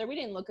each other. We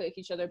didn't look like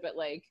each other, but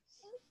like,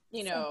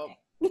 you know,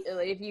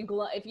 if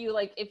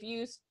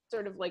you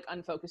sort of like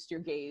unfocused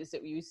your gaze,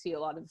 that you see a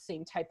lot of the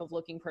same type of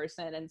looking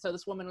person. And so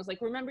this woman was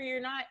like, remember,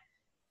 you're not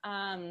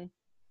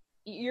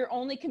you're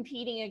only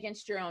competing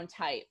against your own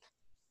type,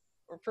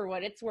 for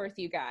what it's worth,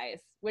 you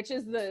guys, which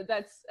is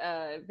that's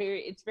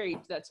very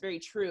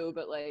true.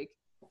 But like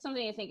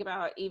something to think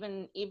about,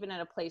 even at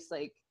a place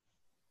like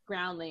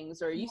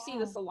Groundlings, or you see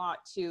this a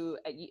lot too,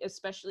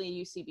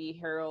 especially UCB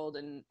Herald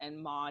and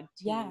Maude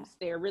teams.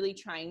 They're really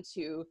trying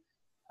to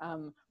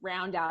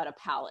round out a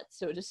palette,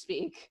 so to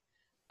speak.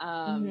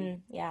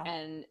 And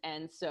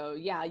so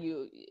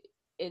you,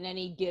 in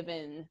any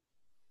given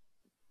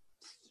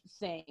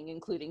thing,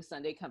 including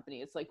Sunday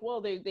Company, it's like, well,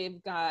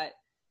 they've got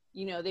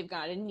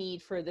a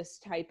need for this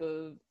type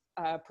of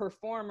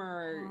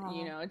performer.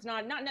 You know, it's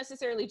not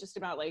necessarily just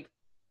about like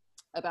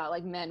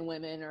men,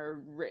 women,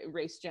 or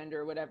race,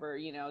 gender, whatever.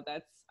 You know,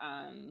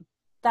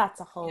 that's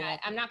a whole.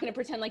 I'm not going to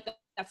pretend like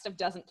that stuff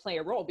doesn't play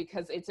a role,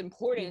 because it's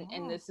important,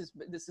 and this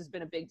has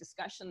been a big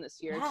discussion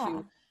this year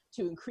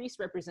to increase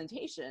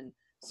representation.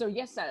 So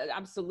yes,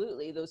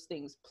 absolutely, those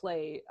things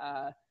play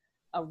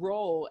a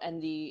role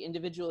and the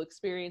individual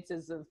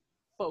experiences of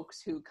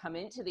folks who come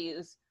into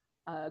these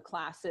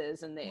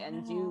classes, and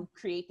and do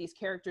create these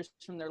characters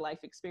from their life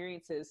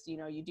experiences, you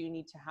know, you do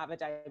need to have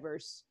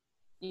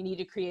you need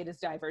to create as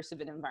diverse of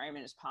an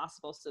environment as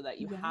possible so that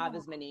you have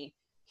as many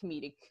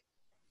comedic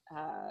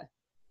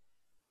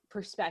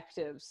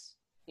perspectives,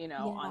 you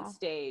know, on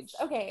stage.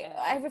 Okay,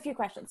 I have a few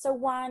questions. So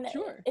one,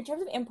 sure. In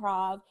terms of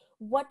improv,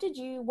 what do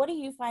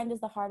you find is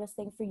the hardest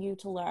thing for you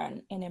to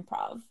learn in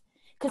improv?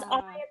 Because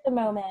at the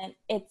moment,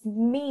 it's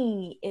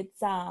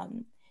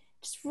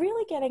just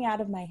really getting out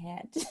of my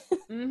head.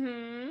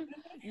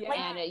 Yeah, like,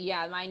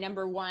 and my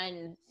number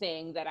one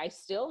thing that I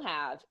still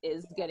have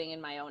is getting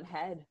in my own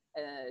head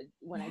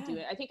when I do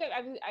it. I think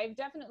I've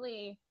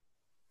definitely,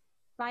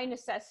 by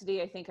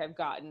necessity, I think I've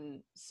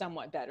gotten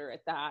somewhat better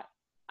at that.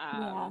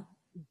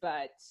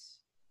 But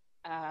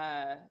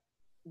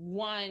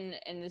one,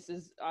 and this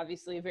is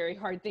obviously a very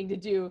hard thing to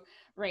do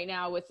right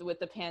now with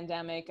the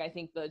pandemic, I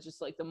think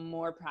the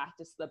more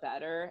practice the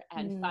better,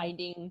 and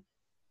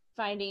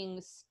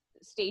finding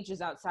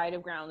stages outside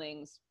of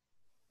Groundlings,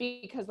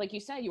 because like you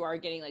said, you are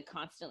getting like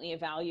constantly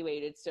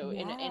evaluated. So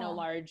in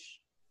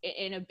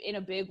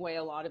a big way,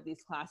 a lot of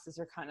these classes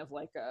are kind of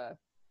like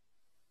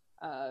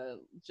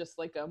just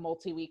like a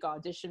multi-week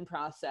audition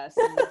process,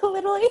 and,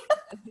 literally,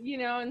 you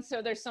know, and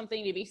so there's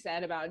something to be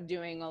said about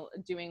doing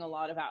a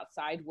lot of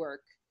outside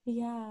work.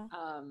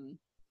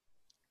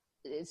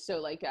 So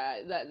like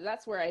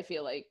that's where I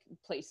feel like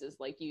places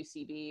like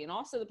UCB and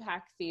also the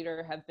PAC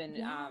Theater have been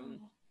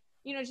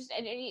you know, just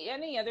any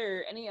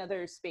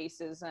other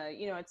spaces,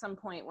 you know, at some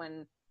point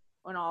when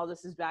all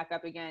this is back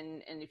up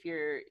again, and if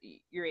you're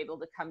able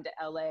to come to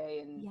LA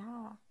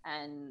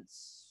and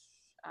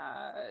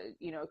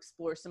you know,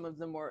 explore some of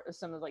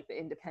like the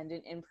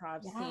independent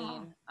improv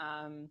scene,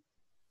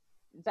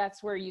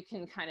 that's where you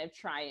can kind of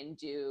try and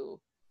do,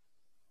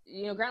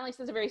 you know, Groundlings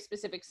has a very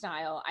specific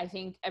style. I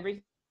think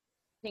everything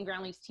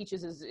Groundlings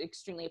teaches is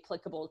extremely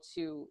applicable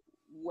to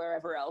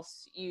whatever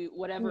else you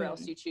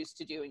choose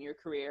to do in your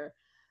career.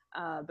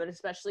 But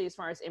especially as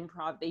far as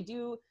improv,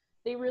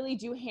 they really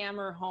do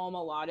hammer home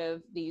a lot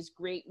of these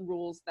great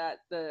rules that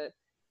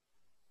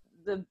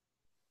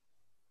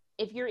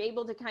if you're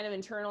able to kind of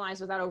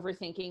internalize without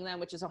overthinking them,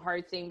 which is a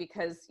hard thing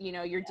because, you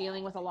know, you're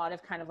dealing with a lot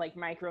of kind of like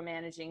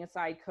micromanaging,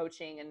 aside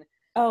coaching, and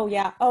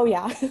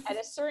at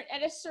a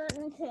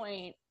certain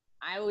point,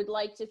 I would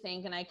like to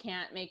think, and I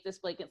can't make this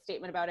blanket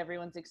statement about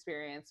everyone's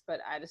experience, but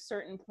at a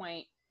certain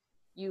point,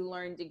 you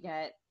learn to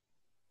get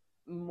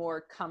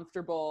more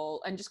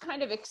comfortable and just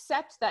kind of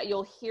accept that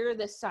you'll hear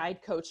this side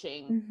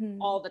coaching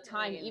all the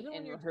time, even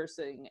in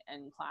rehearsing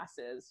and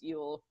classes.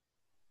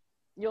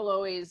 You'll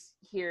always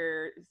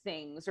hear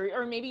things,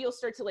 or maybe you'll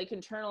start to like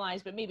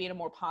internalize, but maybe in a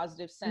more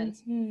positive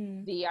sense,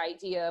 the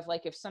idea of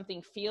like, if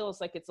something feels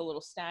like it's a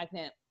little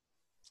stagnant,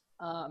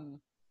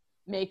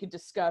 make a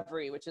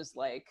discovery, which is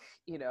like,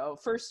 you know,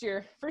 first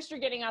you're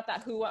getting out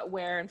that who, what,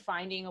 where, and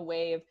finding a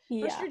way of,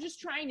 first you're just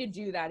trying to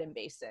do that in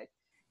basic.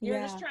 You're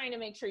just trying to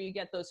make sure you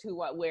get those who,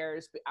 what,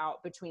 wheres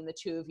out between the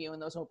two of you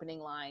and those opening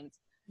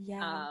lines.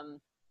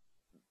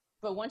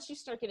 But once you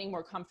start getting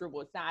more comfortable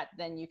with that,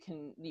 then you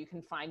can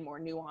find more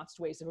nuanced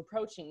ways of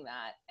approaching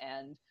that.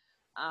 And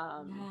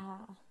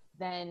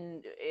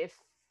then if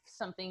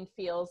something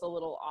feels a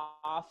little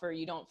off, or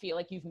you don't feel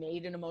like you've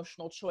made an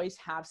emotional choice,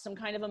 have some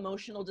kind of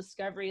emotional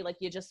discovery, like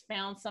you just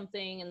found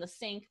something in the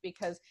sink,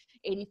 because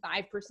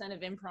 85% of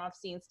improv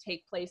scenes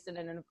take place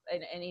in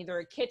either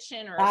a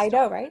kitchen or I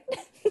know, right?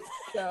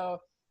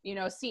 So, you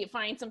know,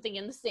 find something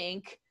in the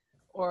sink,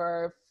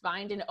 or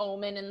find an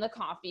omen in the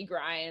coffee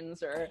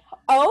grinds, or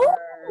I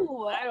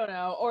don't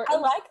know, or I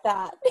like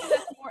that.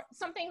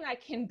 something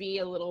that can be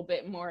a little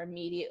bit more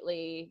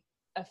immediately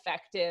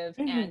effective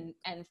and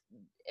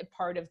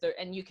part of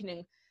and you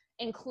can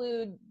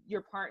include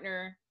your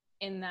partner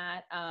in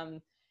that.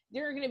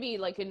 There are going to be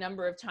like a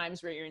number of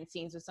times where you're in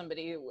scenes with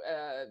somebody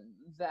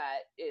that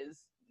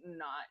is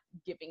not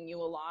giving you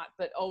a lot,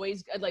 but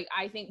always, like,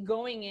 I think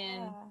going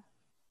in,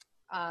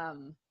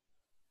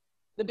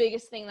 the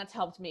biggest thing that's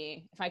helped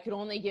me, if I could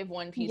only give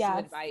one piece of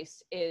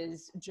advice,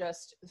 is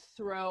just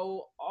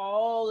throw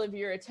all of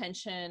your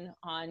attention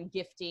on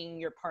gifting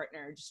your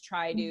partner. Just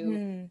try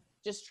to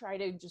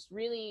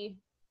really,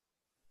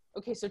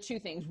 okay, so two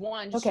things.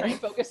 One, just try and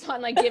focus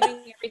on like giving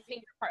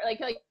everything your part,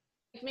 like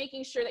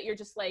making sure that you're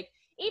just like,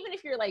 even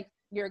if you're like,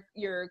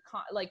 you're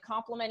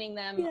complimenting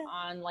them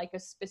on like a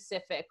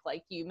specific,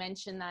 like you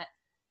mentioned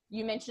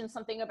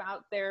something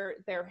about their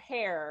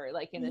hair,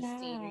 like in a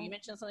scene, or you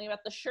mentioned something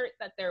about the shirt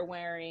that they're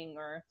wearing,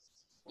 or,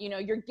 you know,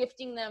 you're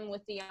gifting them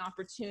with the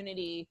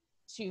opportunity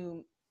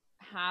to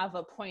have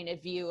a point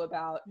of view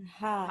about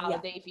how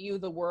they view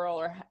the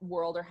world,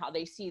 or how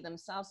they see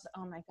themselves.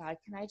 Oh my God,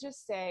 can I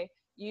just say,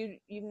 you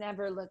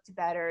never looked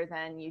better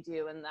than you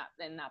do in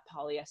that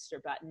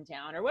polyester button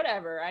down, or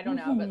whatever, I don't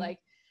know, but like,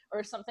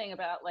 or something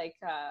about like,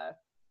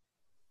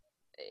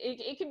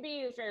 it can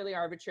be fairly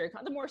arbitrary.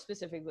 The more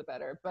specific, the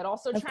better. But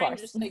also try and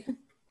just like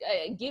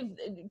give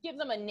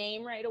them a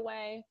name right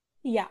away.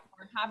 Yeah.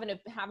 or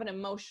have an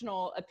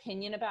emotional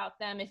opinion about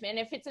them. If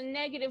it's a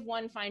negative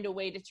one, find a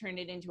way to turn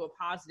it into a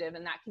positive,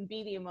 and that can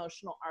be the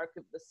emotional arc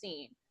of the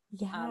scene.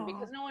 Yeah.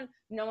 Because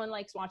no one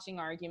likes watching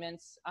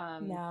arguments.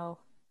 No.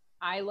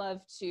 I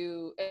love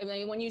to, I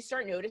mean, when you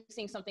start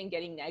noticing something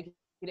getting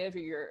negative,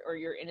 or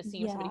you're in a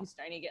scene with somebody who's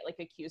starting to get like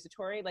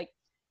accusatory, like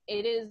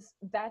it is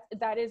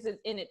that is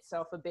in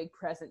itself a big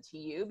present to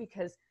you,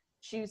 because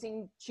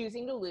choosing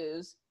to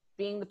lose,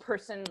 being the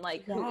person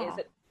like who is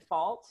at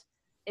fault,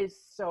 is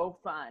so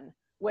fun.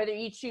 Whether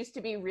you choose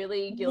to be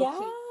really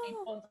guilty,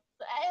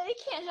 I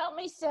can't help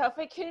myself,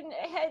 I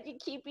had to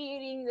keep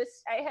eating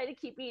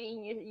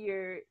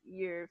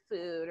your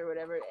food or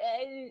whatever,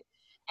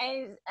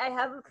 and I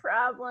have a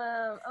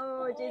problem.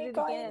 Oh, I did it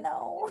again.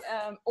 No.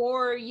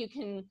 Or you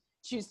can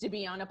choose to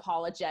be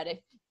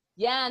unapologetic.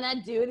 Yeah,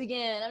 not do it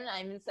again. I'm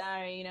not even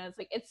sorry. You know, it's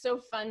like, it's so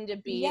fun to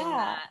be in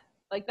that.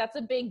 Like, that's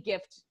a big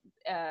gift,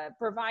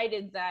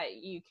 provided that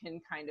you can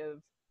kind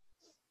of,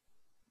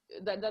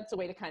 that's a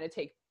way to kind of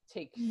take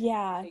to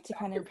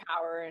kind of your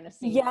power in a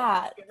scene.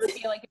 Yeah. Like, you ever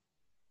feel like it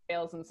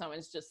fails and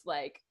someone's just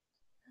like,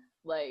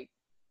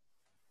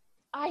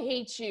 I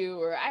hate you,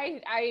 or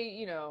I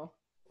you know.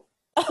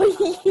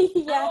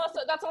 Yeah.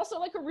 That's also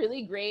like a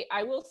really great,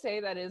 I will say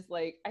that is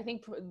like, I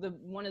think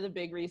one of the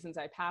big reasons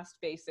I passed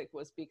basic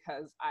was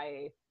because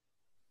I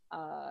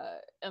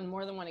on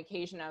more than one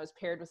occasion I was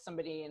paired with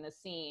somebody in a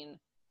scene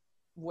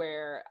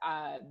where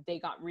they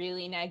got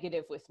really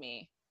negative with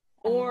me.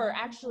 Or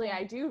actually,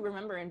 I do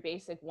remember in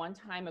basic one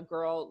time a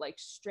girl like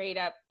straight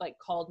up like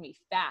called me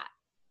fat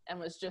and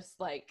was just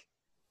like,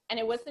 and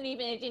it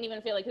didn't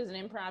even feel like it was an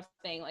improv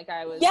thing. Like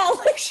I was,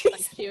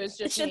 she was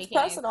just making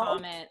a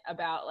comment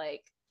about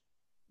like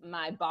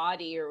my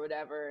body or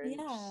whatever.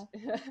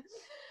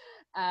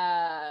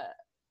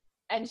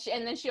 And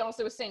then she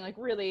also was saying like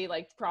really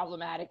like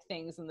problematic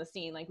things in the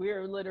scene. Like we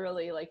were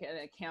literally like in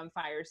a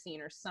campfire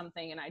scene or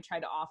something, and I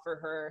tried to offer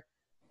her,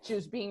 she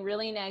was being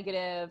really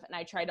negative, and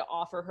I tried to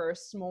offer her a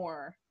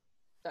s'more.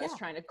 So I was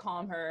trying to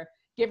calm her,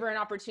 give her an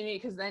opportunity,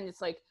 because then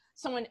it's like,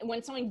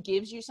 when someone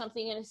gives you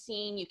something in a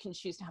scene, you can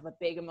choose to have a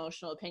big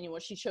emotional opinion. Well,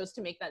 she chose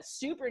to make that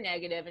super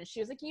negative, and she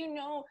was like,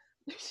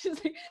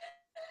 she's like,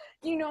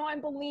 I'm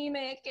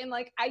bulimic, and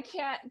like I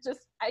can't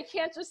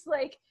just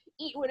like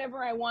eat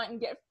whatever I want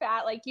and get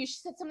fat. Like you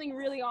said something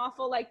really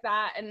awful like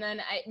that, and then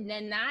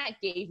that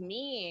gave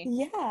me,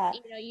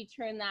 you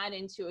turn that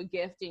into a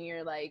gift, and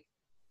you're like,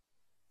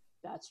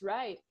 that's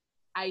right,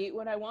 I eat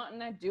what I want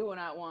and I do what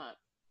I want.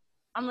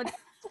 I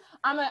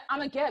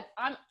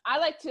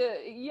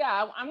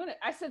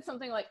said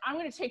something like, I'm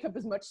gonna take up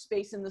as much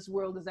space in this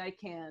world as I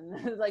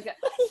can. Like,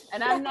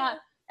 and I'm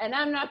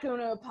not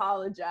gonna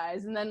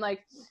apologize. And then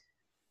like,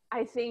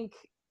 I think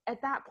at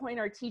that point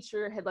our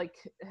teacher had like,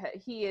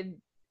 he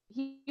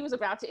was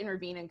about to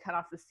intervene and cut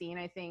off the scene,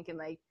 I think. And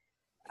like,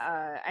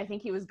 I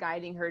think he was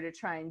guiding her to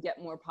try and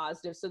get more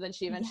positive. So then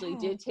she eventually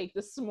did take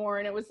the s'more,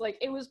 and it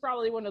was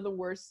probably one of the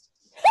worst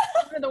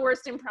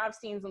improv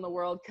scenes in the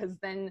world. Cause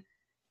then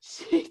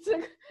she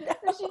took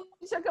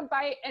a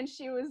bite, and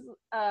she was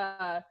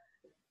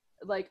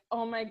like,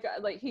 oh my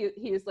God, like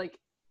he was like,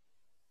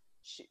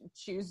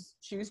 choose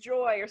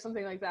joy or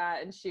something like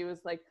that. And she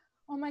was like,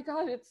 oh my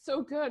God, it's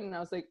so good. And I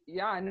was like,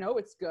 yeah, I know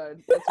it's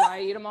good. That's why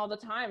I eat them all the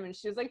time. And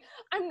she was like,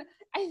 I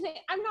think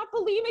I'm not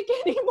bulimic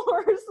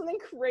anymore, or something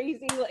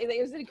crazy. Like,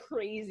 it was a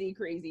crazy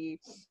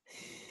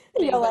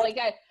thing. But like,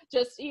 I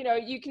just,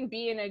 you can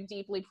be in a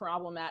deeply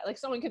problematic, like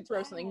someone could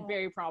throw something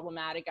very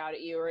problematic out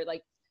at you, or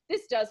like,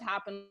 this does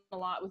happen a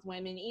lot with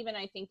women. Even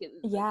I think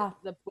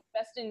the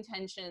best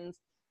intentions,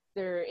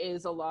 there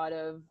is a lot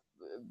of,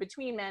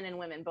 between men and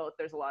women both,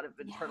 there's a lot of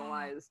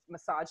internalized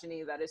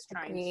misogyny that is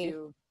trying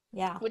to,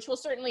 which will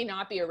certainly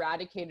not be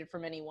eradicated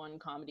from any one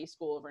comedy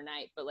school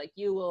overnight, but like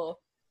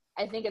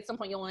I think at some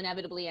point you'll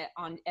inevitably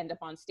end up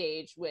on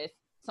stage with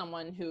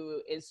someone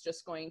who is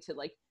just going to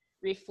like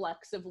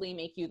reflexively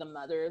make you the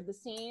mother of the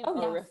scene,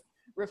 or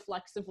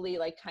reflexively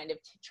like kind of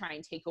try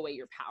and take away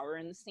your power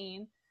in the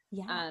scene.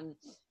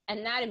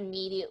 And that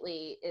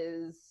immediately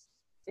is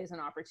an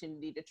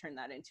opportunity to turn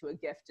that into a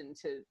gift, and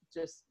to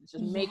just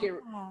make it,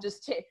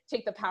 just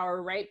take the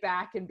power right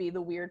back, and be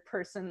the weird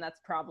person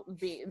that's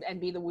be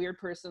the weird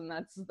person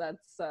that's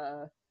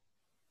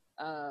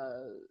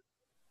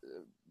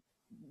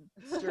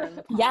stirring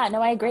the pot.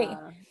 I agree.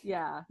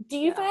 Do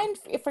you find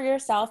for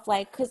yourself,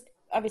 like, because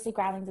obviously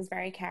Groundlings is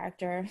very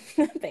character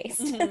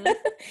based,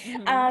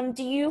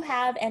 do you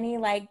have any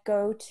like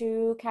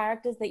go-to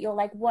characters that you're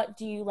like, what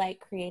do you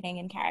like creating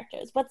in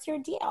characters? What's your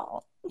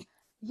deal?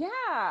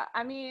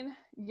 I mean,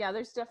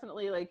 there's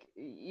definitely like,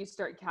 you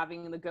start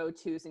having the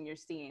go-tos in your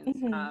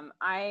scenes.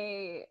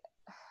 I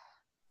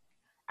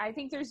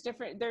think there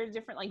are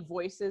different like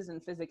voices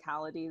and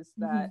physicalities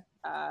that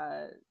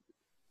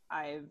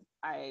I've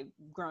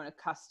grown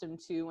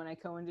accustomed to when I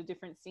go into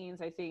different scenes.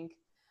 I think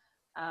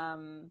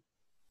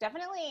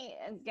definitely,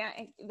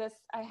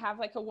 I have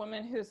like a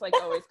woman who's like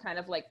always kind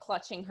of like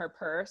clutching her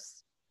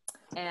purse,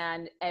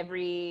 and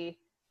everything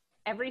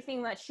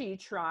that she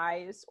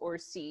tries or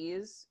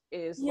sees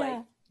is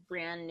like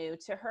brand new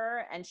to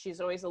her, and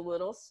she's always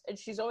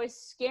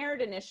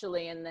scared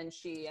initially, and then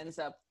she ends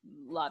up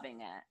loving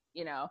it.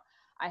 You know,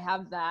 I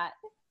have that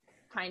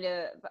kind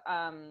of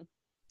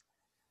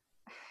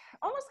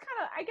almost kind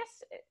of,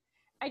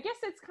 I guess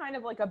it's kind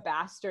of like a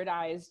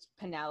bastardized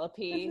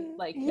Penelope,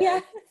 like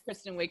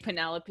Kristen Wiig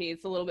Penelope.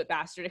 It's a little bit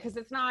bastardized because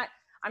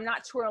I'm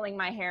not twirling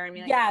my hair and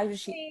being like,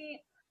 hey,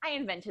 I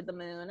invented the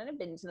moon and I've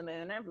been to the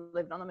moon. I've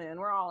lived on the moon.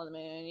 We're all on the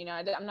moon. You know,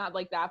 I'm not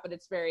like that, but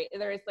there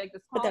is like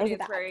this quality.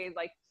 It's very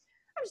like,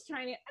 I'm just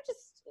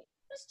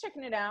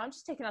checking it out. I'm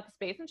just taking out the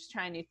space. I'm just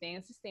trying new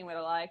things. Just seeing what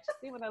I like. Just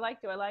seeing what I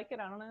like. Do I like it?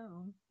 I don't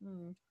know.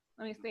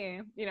 Let me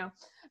see. You know,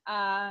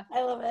 I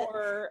love it.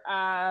 Or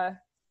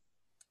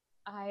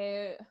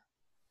I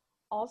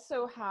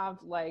also have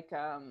like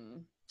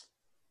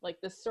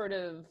this sort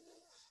of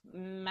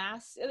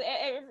mass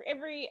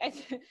I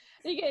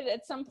think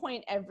at some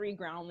point every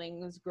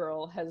Groundlings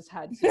girl has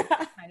had to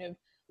kind of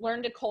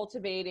learn to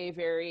cultivate a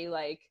very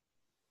like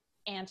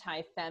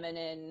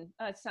anti-feminine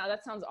that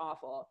sounds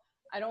awful.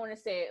 I don't want to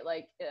say it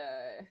like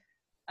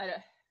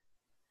I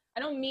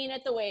don't mean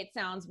it the way it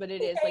sounds, but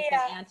it is like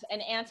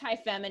an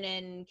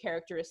anti-feminine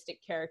character,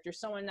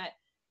 someone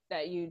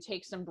that you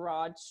take some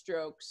broad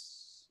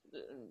strokes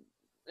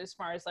as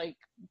far as like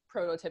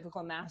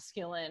prototypical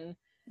masculine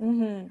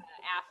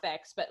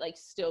affects, but like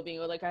still being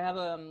like, I have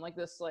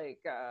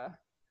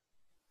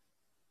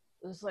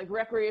this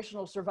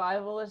recreational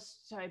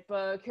survivalist type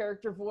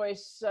character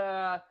voice,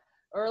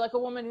 or like a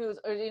woman who's,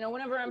 or, you know,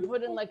 whenever I'm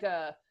put in like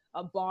a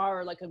bar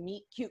or like a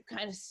meet cute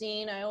kind of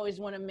scene, I always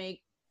want to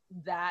make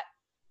that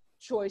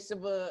choice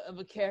of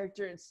a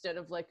character instead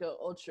of like a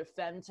ultra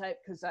femme type,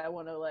 because I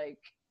want to like,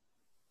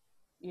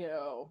 you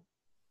know,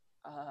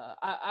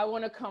 I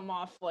want to come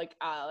off like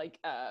I'm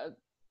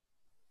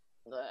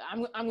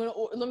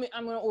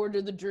gonna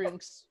order the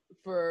drinks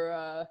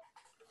for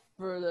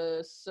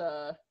this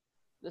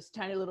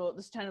tiny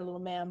little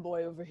man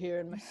boy over here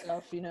and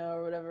myself, you know,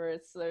 or whatever.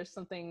 There's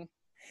something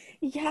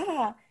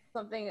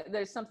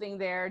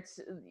there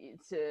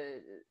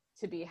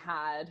to be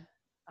had.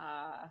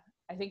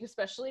 I think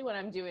especially when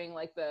I'm doing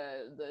like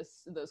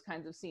those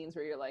kinds of scenes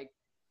where you're like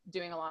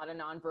doing a lot of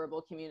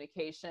nonverbal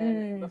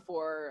communication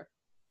before,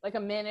 like a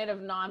minute of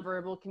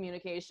nonverbal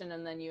communication,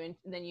 and then you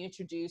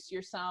introduce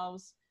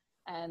yourselves,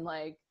 and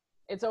like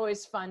it's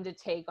always fun to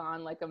take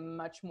on like a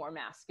much more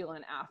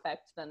masculine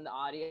affect than the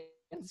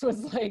audience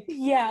was like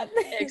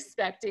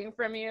expecting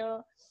from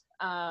you,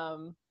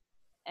 and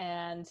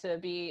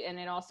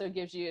it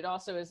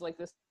also is like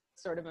this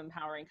sort of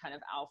empowering kind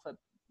of alpha,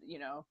 you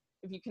know,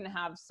 if you can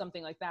have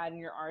something like that in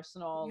your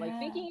arsenal, like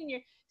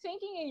thinking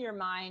in your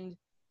mind,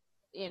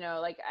 you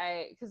know, like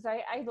because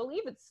I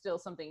believe it's still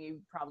something you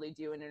probably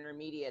do in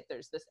intermediate.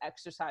 There's this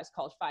exercise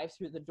called 5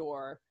 through the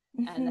door,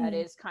 and that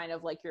is kind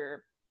of like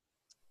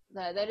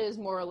that is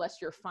more or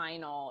less your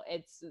final.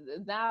 It's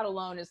that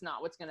alone is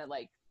not what's going to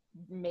like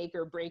make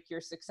or break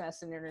your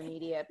success in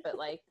intermediate, but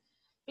like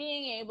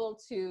being able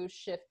to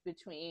shift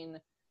between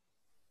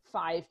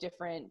 5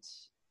 different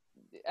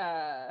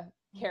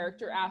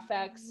character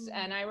affects.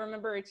 And I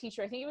remember a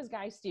teacher, I think it was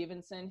Guy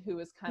Stevenson, who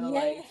was kind of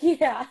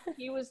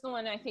he was the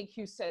one I think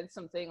who said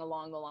something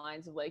along the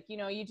lines of like, you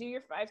know, you do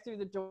your 5 through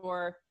the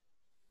door,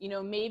 you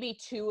know, maybe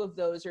 2 of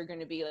those are going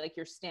to be like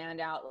your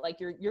standout, like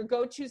your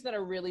go-tos that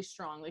are really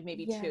strong, like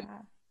maybe 2,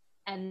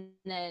 and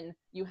then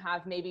you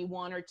have maybe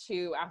 1 or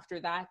 2 after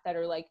that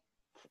are like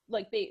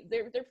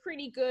they're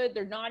pretty good.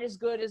 They're not as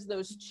good as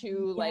those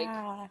 2 like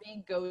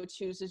big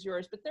go-tos as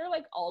yours, but they're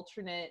like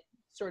alternate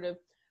sort of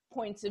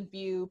points of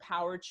view,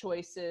 power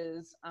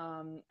choices,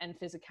 and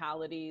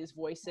physicalities,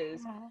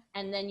 voices.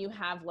 And then you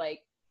have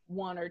like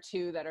 1 or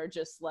 2 that are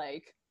just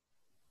like,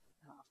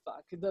 oh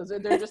fuck,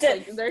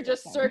 they're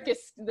just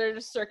circus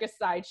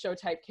sideshow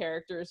type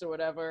characters or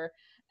whatever.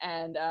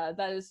 And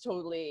that is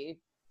totally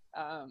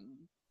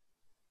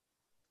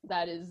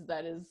that is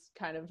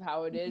kind of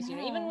how it is. You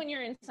know, even when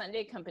you're in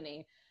Sunday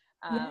Company,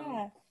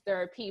 there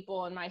are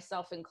people, and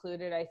myself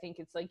included, I think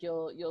it's like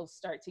you'll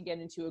start to get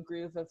into a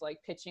groove of like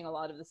pitching a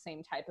lot of the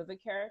same type of a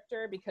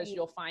character, because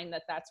you'll find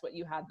that that's what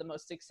you had the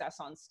most success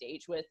on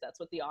stage with. That's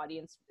what the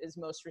audience is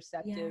most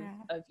receptive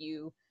of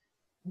you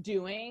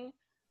doing,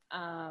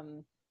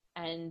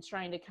 and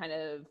trying to kind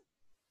of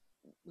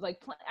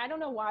like I don't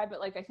know why, but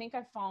like I think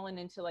I've fallen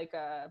into like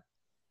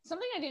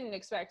something I didn't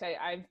expect.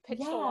 I've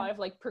pitched a lot of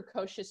like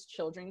precocious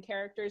children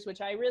characters, which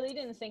I really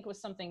didn't think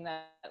was something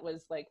that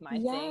was like my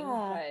thing,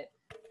 but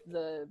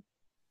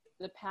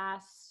the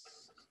past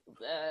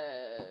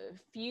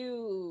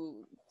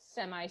few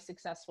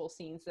semi-successful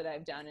scenes that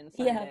I've done in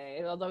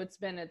Sunday, although it's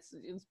been a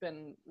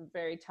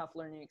very tough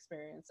learning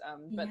experience,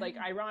 but like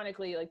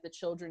ironically, like the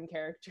children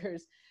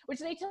characters, which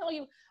they tell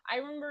you, I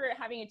remember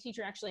having a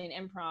teacher actually in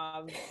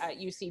improv at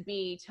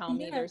UCB tell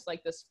me there's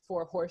like this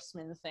 4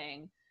 horsemen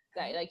thing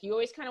that like you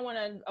always kind of want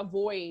to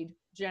avoid,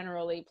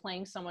 generally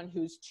playing someone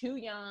who's too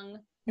young,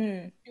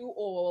 too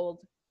old,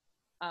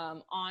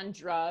 on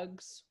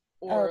drugs,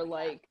 or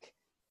like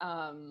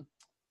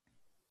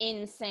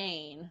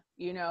insane,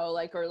 you know,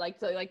 like, or like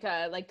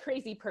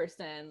crazy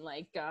person,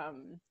 like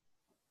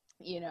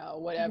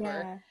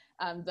whatever.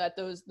 That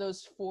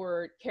those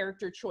 4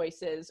 character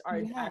choices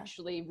are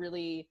actually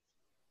really,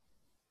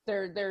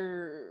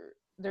 they're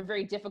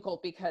very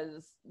difficult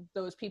because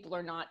those people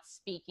are not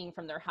speaking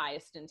from their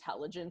highest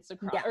intelligence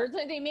across, or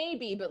they may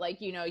be, but like,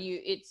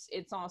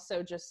 it's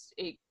also just,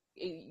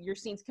 your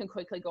scenes can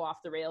quickly go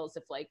off the rails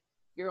if like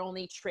your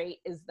only trait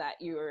is that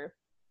you're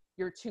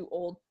too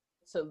old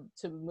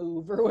to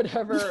move or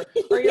whatever,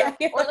 or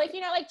or like,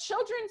 like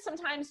children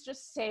sometimes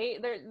just say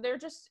they're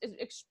just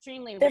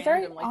extremely they're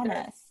random, very like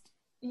honest.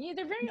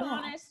 they're very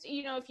honest.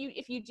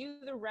 If you do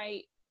the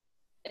right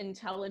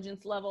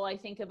intelligence level, I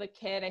think, of a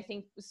kid, I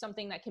think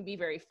something that can be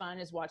very fun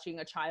is watching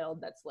a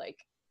child that's like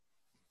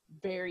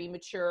very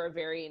mature or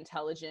very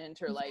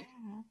intelligent, or like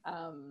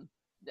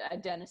a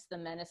Dennis the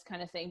Menace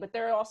kind of thing. But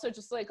there are also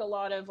just like a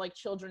lot of like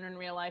children in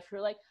real life who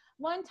are like,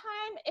 one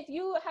time,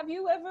 have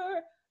you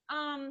ever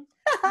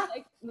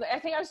like, I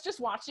think I was just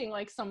watching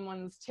like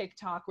someone's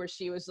TikTok where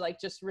she was like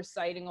just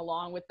reciting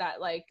along with that,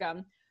 like,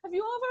 have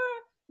you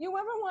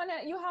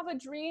have a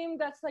dream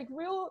that's like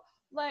real,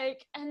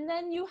 like, and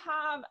then you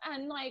have,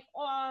 and like,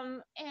 I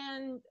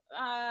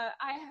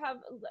have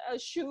a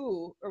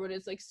shoe, or what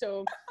is like,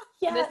 so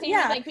the same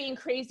with like being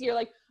crazy, or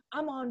like,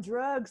 I'm on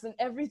drugs and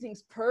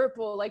everything's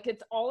purple, like,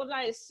 it's all of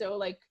that is so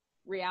like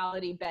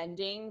reality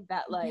bending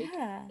that like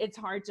it's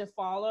hard to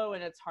follow,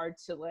 and it's hard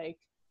to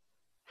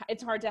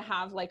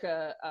have like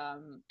a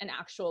an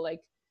actual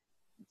like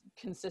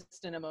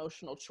consistent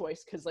emotional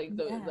choice, because like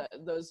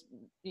those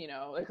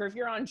like, or if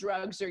you're on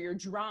drugs or you're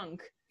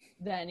drunk,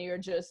 then you're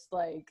just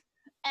like,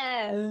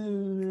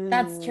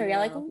 that's true, you're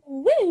like,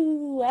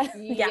 woo.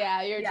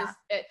 You're just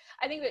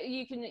I think that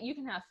you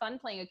can have fun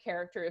playing a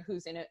character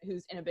whose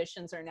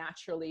inhibitions are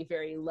naturally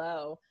very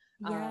low.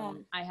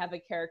 I have a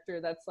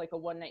character that's like a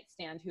one night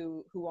stand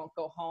who won't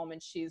go home,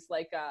 and she's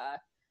like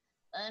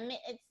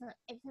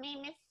it's my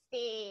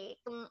mistake,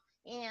 good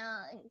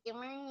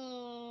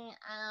morning,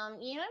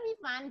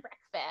 we've on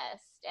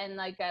breakfast, and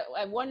like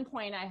at one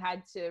point I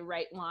had to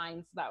write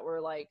lines that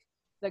were like,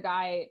 the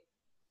guy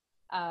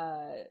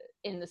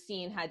in the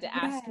scene had to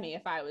ask me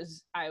if I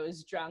was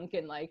drunk,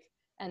 and like,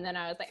 and then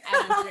I was like, I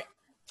don't drink.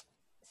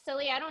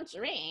 Silly, I don't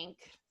drink.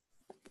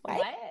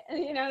 What?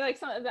 Like,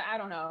 some, I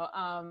don't know.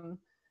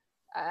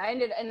 I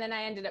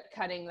ended up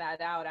cutting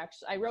that out.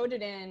 Actually, I wrote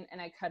it in and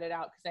I cut it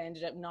out because I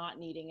ended up not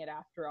needing it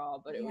after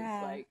all. But it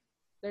was like,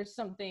 there's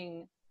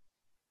something.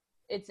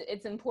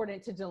 It's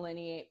important to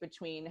delineate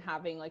between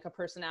having like a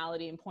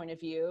personality and point of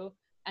view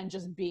and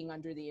just being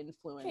under the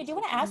influence. I do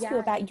want to ask you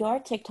about your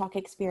TikTok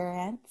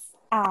experience.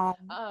 Oh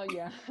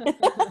yeah.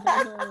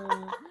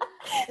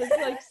 It's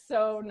like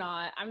so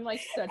not. I'm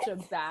like such a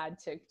bad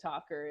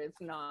TikToker. It's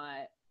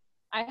not.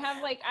 I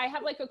have like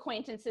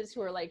acquaintances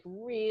who are like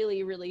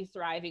really, really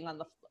thriving on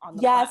the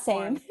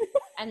platform, same.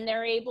 and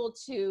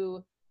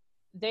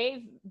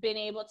they've been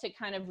able to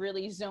kind of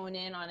really zone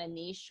in on a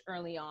niche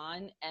early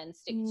on and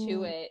stick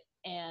to it,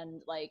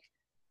 and like,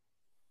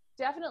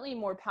 definitely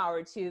more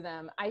power to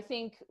them. I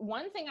think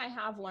one thing I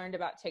have learned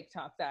about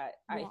TikTok that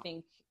I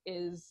think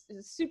is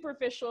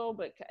superficial,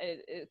 but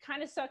it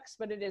kind of sucks,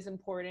 but it is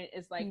important,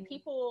 is like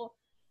people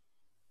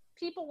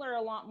are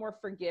a lot more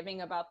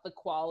forgiving about the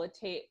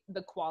quality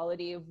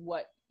of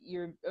what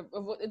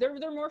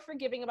they're more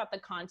forgiving about the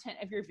content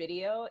of your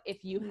video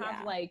if you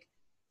have like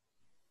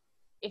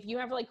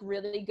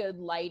really good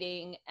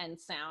lighting and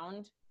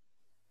sound,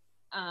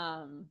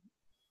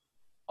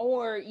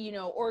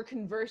 or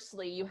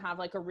conversely, you have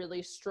like a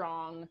really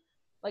strong,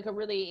 like a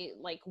really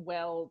like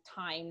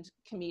well-timed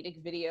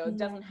comedic video. It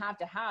doesn't have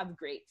to have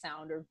great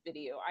sound or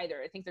video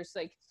either. I think there's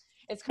like,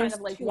 it's kind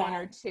of like one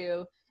or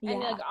two. And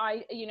like,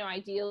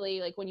 ideally,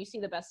 like when you see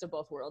the best of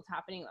both worlds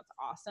happening, that's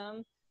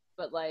awesome.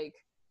 But like,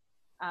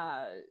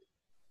 I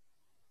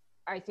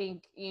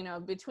think,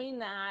 between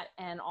that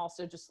and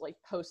also just like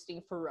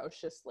posting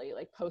ferociously,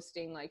 like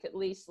posting like at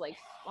least like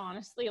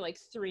honestly like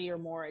 3 or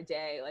more a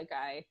day. Like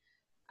I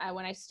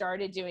when I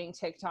started doing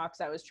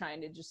TikToks, I was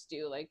trying to just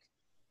do like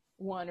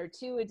 1 or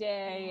 2 a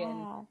day.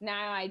 And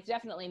now I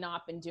definitely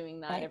not been doing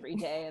that every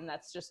day. And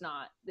that's just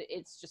not,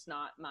 it's just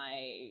not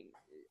my,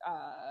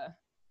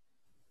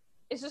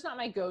 it's just not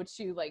my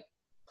go-to like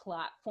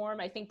platform.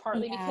 I think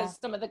partly because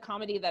some of the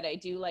comedy that I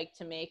do like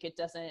to make, it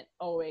doesn't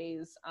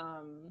always,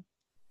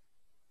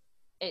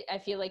 I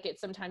feel like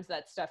sometimes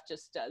that stuff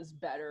just does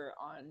better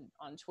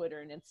on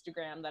Twitter and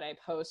Instagram that I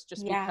post,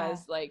 just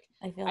because like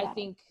I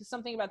think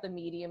something about the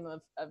medium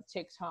of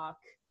TikTok,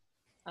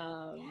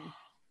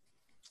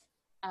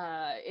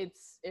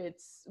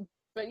 it's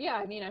but yeah,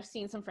 I mean, I've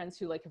seen some friends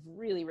who like have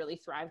really, really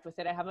thrived with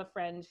it. I have a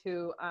friend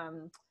who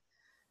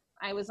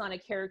I was on a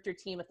character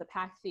team at the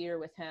Pack Theater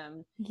with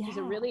him. He's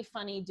a really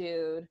funny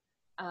dude,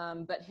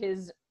 but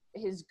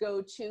his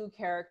go-to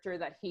character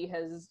that he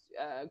has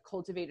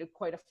cultivated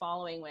quite a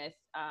following with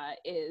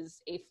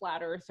is a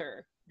flat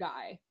earther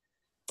guy.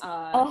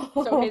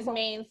 So his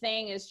main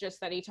thing is just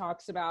that he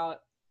talks about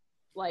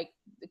like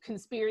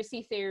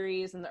conspiracy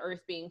theories and the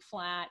earth being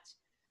flat.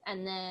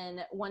 And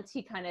then once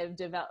he kind of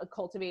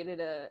cultivated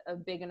a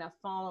big enough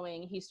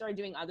following, he started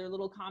doing other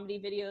little comedy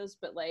videos,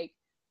 but like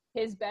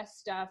his best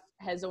stuff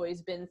has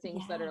always been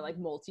things that are like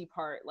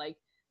multi-part, like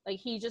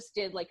he just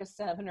did like a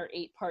 7 or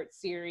 8 part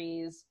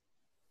series.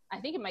 I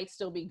think it might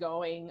still be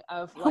going,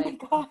 of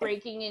like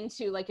breaking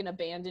into like an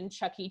abandoned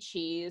Chuck E.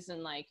 Cheese,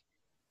 and like,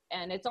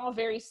 and it's all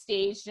very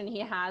staged, and he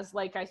has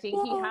like, I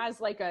think he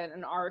has like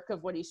an arc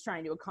of what he's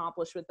trying to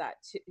accomplish with that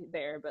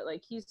there, but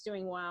like he's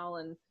doing well.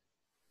 And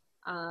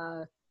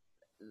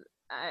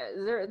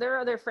there are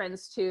other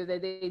friends too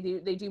that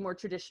they do more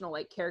traditional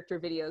like character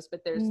videos,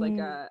 but there's like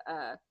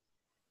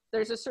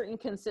there's a certain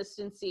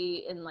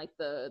consistency in like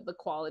the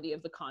quality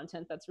of the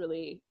content that's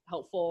really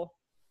helpful.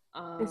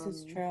 This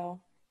is true.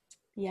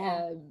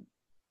 Yeah.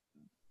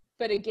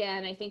 But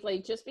again, I think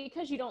like just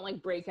because you don't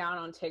like break out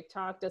on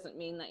TikTok doesn't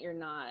mean that you're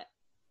not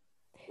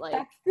like,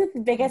 that's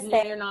the biggest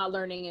thing. You're not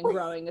learning and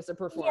growing as a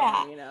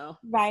performer, you know?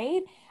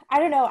 Right? I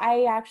don't know.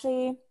 I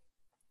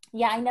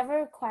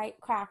never quite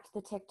cracked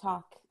the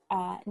TikTok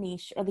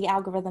niche or the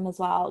algorithm as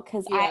well,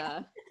 because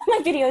my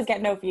videos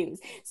get no views,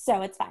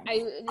 so it's fine.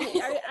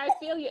 I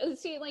feel you.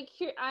 See, like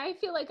here, I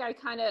feel like I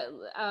kind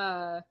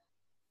of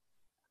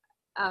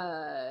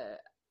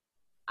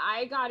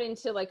I got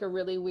into like a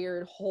really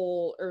weird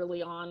hole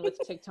early on with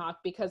TikTok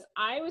because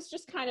I was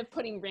just kind of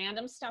putting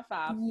random stuff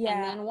up. Yeah.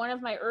 And then one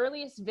of my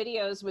earliest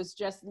videos was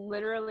just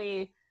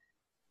literally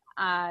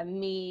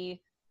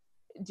me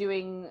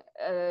doing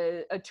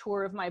a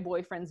tour of my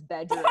boyfriend's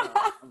bedroom.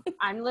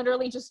 I'm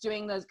literally just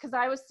doing those because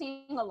I was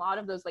seeing a lot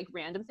of those like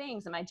random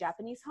things in my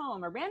Japanese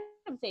home, or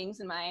random things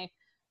in my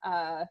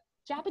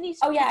Japanese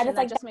kitchen that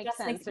like, just makes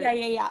sense.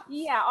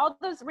 Yeah, all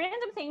those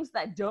random things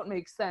that don't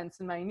make sense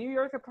in my New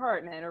York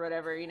apartment or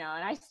whatever, you know.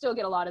 And I still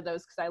get a lot of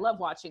those because I love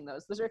watching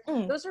those. Those are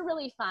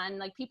really fun.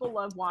 Like, people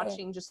love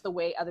watching just the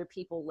way other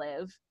people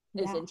live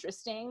is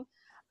interesting.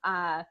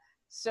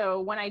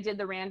 So when I did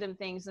the random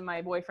things in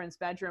my boyfriend's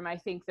bedroom, I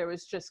think there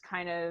was just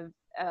kind of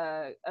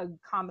a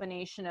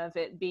combination of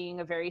it being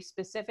a very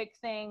specific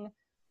thing.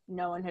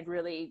 No one had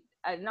really,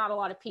 not a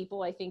lot of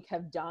people I think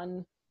have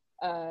done.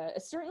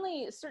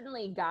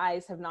 Certainly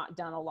guys have not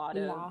done a lot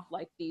of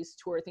like these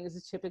tour things.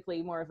 It's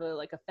typically more of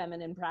a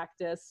feminine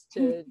practice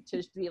to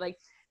be like,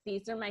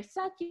 these are my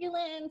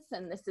succulents,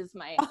 and this is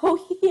my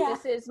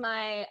this is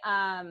my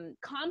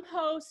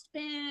compost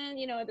bin,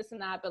 you know, this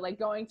and that. But like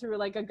going through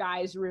like a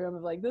guy's room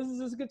of like, this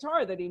is his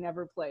guitar that he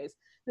never plays,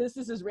 this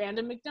is his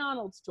random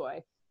McDonald's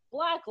toy,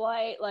 black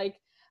light, like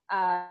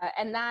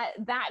and that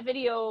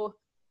video,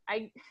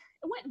 it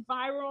went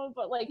viral,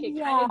 but like it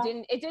kind of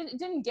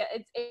didn't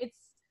get it's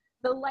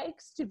the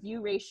likes to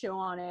view ratio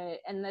on it,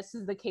 and this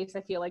is the case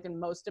I feel like in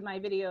most of my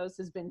videos,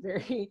 has been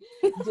very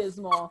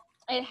dismal.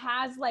 It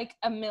has like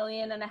 1.5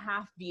 million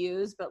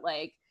views, but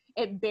like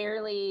it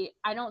barely,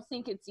 I don't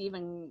think it's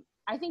even,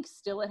 I think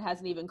still it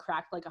hasn't even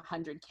cracked like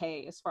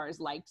 100K as far as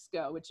likes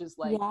go, which is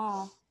like,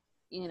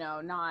 you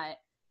know, not,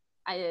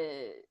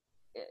 I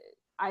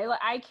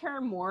care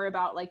more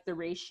about like the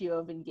ratio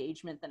of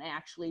engagement than I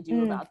actually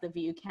do about the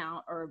view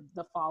count or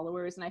the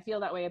followers. And I feel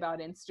that way about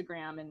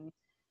Instagram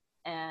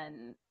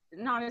and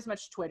not as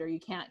much Twitter. You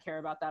can't care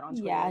about that on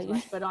Twitter as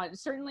much, but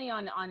certainly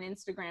on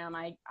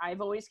Instagram,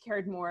 I've always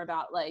cared more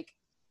about like,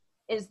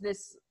 is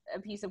this a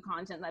piece of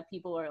content that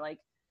people are like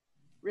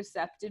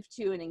receptive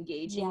to and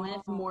engaging with,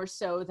 more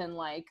so than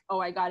like, oh,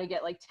 I got to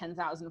get like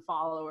 10,000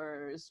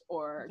 followers,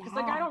 or because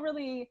like I don't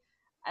really,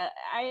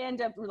 I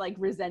end up like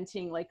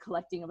resenting like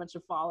collecting a bunch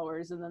of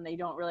followers and then they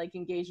don't really like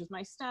engage with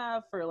my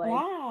stuff, or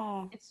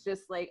like it's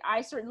just like, I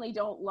certainly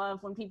don't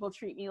love when people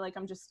treat me like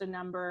I'm just a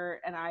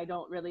number, and I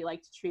don't really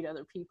like to treat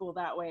other people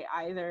that way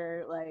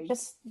either. Like,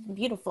 just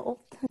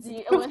beautiful.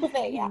 But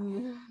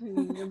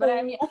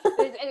I mean,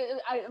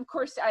 of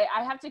course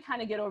I have to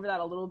kind of get over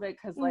that a little bit,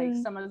 because like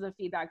some of the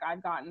feedback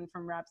I've gotten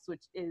from reps,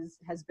 which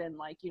has been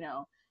like, you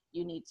know,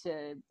 you need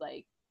to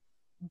like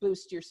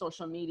boost your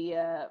social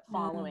media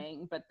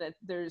following, but that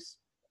there's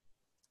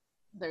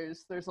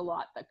a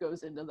lot that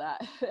goes into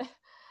that.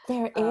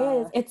 There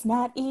is. It's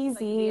not easy. Like, at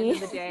the end of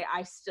the day,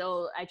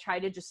 I try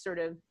to just sort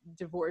of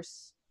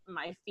divorce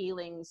my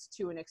feelings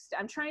to an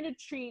extent. I'm trying to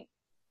treat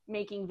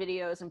making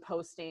videos and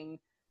posting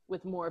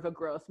with more of a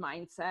growth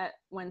mindset.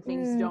 When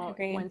things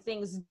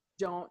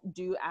don't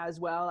do as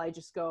well, I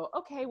just go,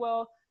 okay,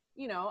 well,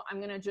 you know,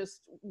 I'm gonna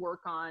just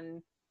work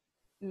on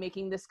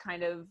making this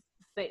kind of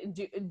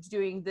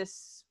making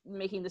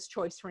this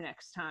choice for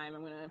next time.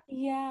 I'm gonna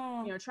you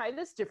know, try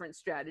this different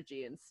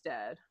strategy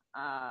instead.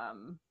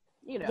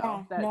 You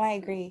know, no, I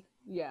agree.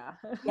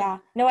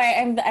 No,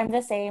 I'm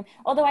the same.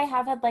 Although I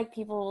have had like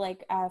people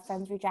like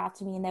friends reach out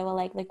to me, and they were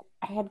like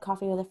I had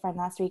coffee with a friend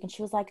last week, and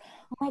she was like,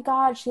 oh my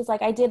god, she's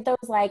like, I did those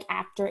like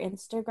actor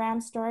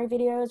Instagram story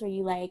videos where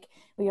you're like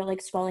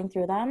scrolling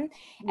through them,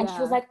 and she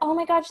was like, oh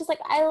my god, she's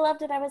like, I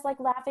loved it, I was like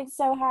laughing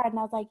so hard, and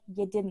I was like,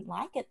 you didn't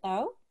like it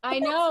though. I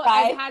know.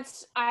 I've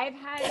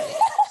had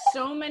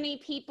so many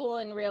people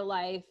in real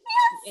life,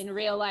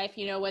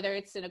 you know, whether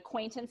it's an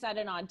acquaintance at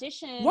an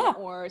audition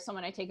or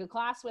someone I take a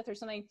class with or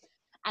something,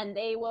 and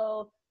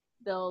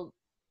they'll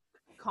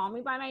call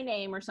me by my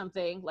name or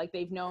something, like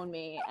they've known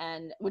me,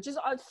 and which is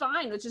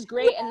fine, which is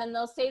great. And then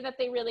they'll say that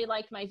they really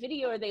like my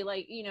video, or they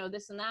like, you know,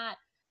 this and that.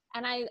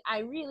 And I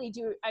really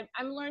do,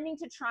 I'm learning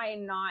to try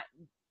and not,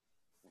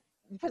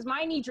 because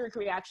my knee-jerk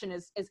reaction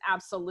is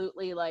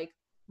absolutely like,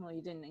 well,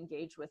 you didn't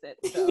engage with it,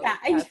 so Yeah,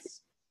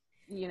 that's,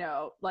 you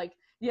know, like,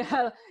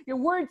 yeah, your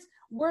words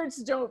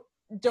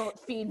don't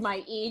feed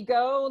my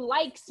ego.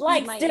 Likes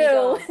feed my do.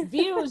 ego.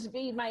 Views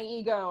feed my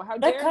ego. How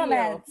dare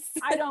comments.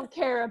 you? I don't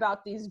care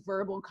about these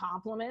verbal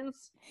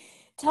compliments.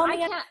 Tell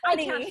me I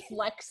can't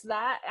flex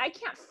that. I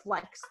can't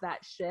flex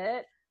that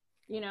shit,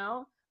 you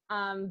know?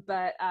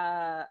 But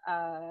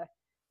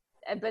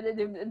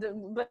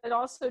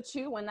also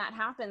too, when that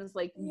happens,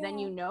 like, then,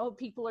 you know,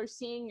 people are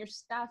seeing your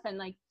stuff, and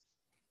like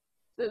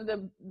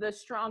the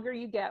stronger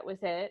you get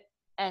with it,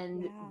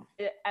 and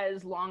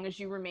as long as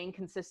you remain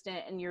consistent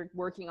and you're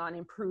working on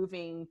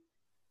improving,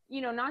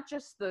 you know, not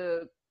just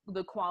the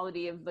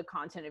quality of the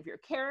content of your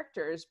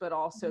characters, but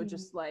also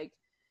just like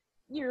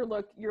you're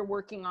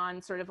working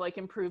on sort of like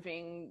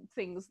improving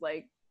things,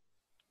 like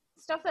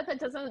stuff that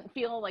doesn't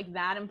feel like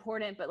that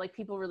important, but like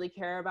people really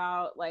care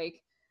about,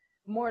 like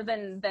more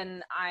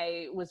than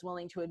I was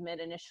willing to admit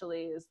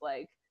initially, is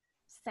like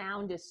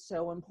sound is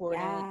so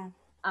important.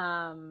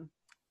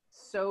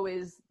 So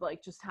is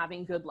like just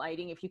having good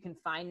lighting, if you can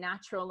find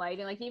natural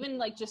lighting, like even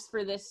like just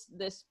for this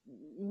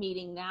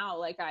meeting now,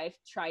 like I've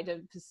tried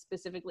to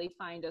specifically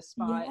find a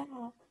spot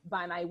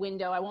by my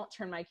window. I won't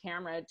turn my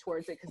camera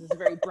towards it because it's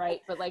very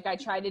bright, but like I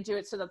try to do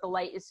it so that the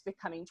light is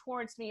coming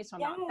towards me, so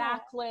I'm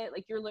not backlit.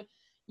 Like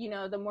you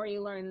know, the more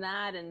you learn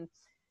that, and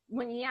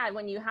when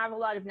you have a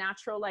lot of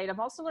natural light. I've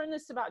also learned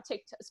this about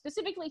TikTok,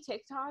 specifically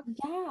TikTok.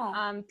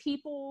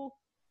 People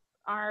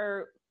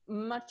are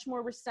much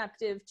more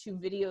receptive to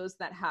videos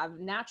that have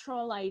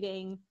natural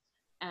lighting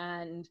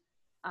and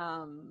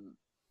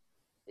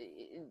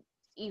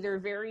either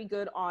very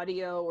good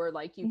audio, or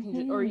like you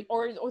can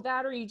or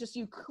that, or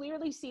you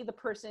clearly see the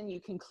person,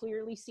 you can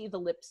clearly see the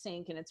lip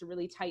sync, and it's a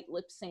really tight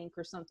lip sync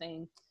or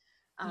something.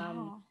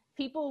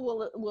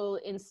 People will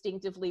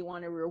instinctively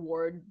want to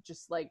reward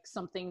just like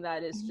something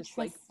that is just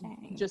like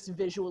just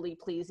visually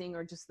pleasing,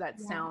 or just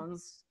that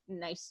sounds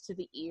nice to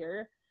the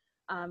ear.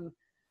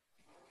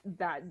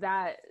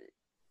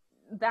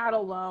 That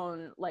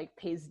alone like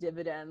pays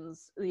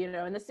dividends, you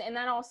know. And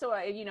that also,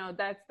 you know,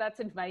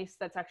 that's advice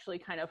that's actually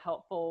kind of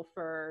helpful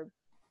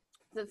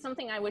that's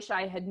something I wish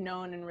I had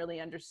known and really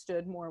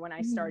understood more when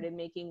I started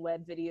making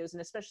web videos,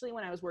 and especially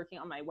when I was working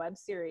on my web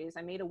series.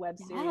 I made a web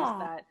series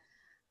that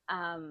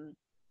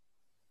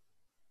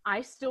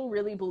I still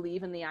really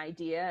believe in the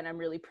idea, and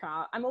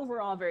I'm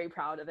overall very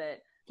proud of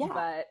it.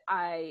 But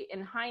I,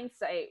 in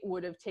hindsight,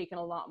 would have taken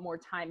a lot more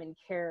time and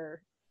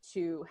care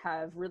to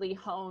have really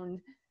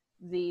honed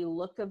the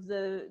look of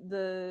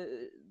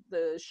the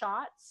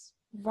shots,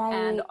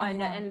 and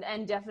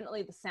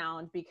definitely the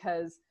sound,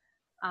 because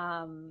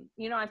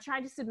you know, I've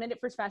tried to submit it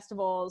for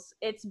festivals.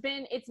 It's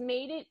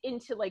made it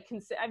into like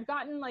I've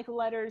gotten like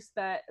letters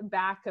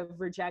back of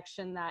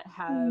rejection that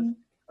have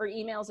or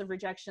emails of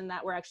rejection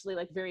that were actually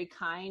like very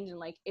kind, and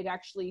like it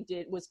actually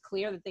was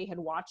clear that they had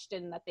watched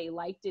it and that they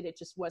liked it. It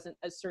just wasn't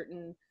a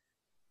certain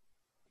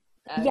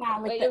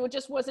it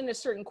just wasn't a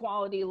certain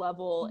quality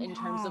level in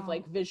terms of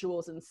like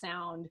visuals and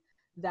sound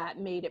that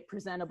made it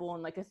presentable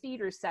in like a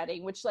theater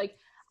setting, which like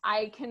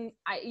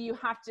you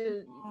have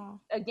to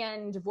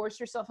again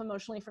divorce yourself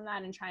emotionally from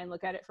that and try and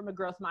look at it from a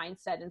growth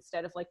mindset,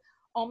 instead of like,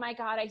 oh my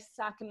god, I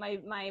suck and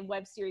my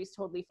web series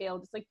totally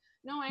failed. It's like,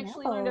 no, I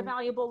actually learned a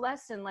valuable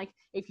lesson. Like,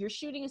 if you're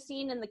shooting a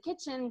scene in the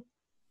kitchen,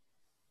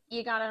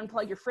 you gotta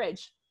unplug your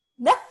fridge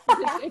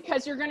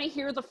because you're gonna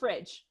hear the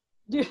fridge.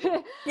 And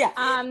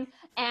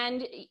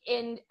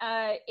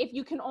if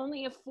you can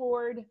only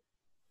afford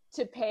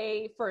to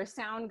pay for a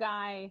sound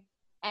guy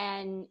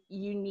and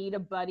you need a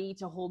buddy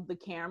to hold the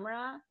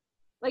camera,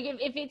 like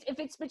if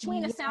it's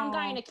between a sound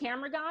guy and a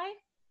camera guy,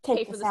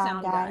 pay for the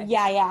sound guy.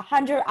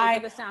 Pay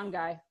for the sound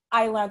guy.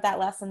 I learned that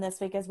lesson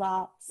this week as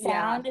well.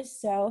 Sound is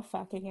so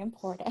fucking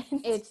important.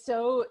 It's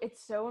so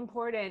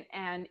important,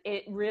 and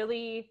it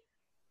really,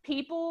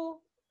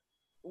 people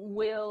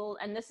will,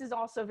 and this is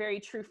also very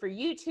true for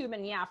YouTube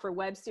and for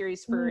web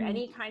series, for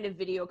any kind of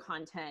video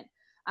content.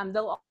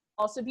 They'll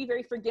also be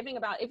very forgiving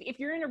about if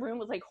you're in a room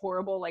with like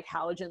horrible like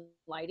halogen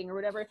lighting or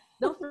whatever,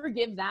 they'll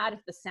forgive that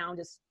if the sound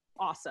is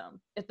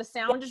awesome. If the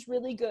sound is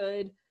really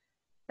good,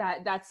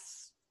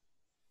 that's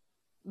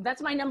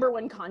my number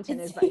one content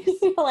advice.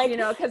 Like, you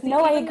know, because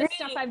even the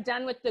stuff I've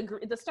done with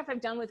the stuff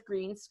I've done with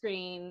green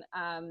screen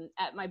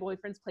at my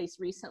boyfriend's place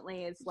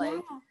recently, it's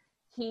like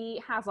he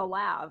has a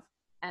lav,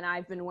 and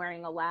I've been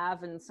wearing a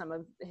lav in some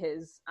of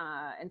his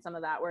and some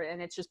of that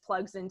and it just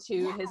plugs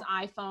into his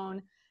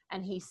iPhone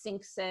and he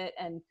syncs it,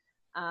 and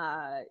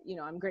you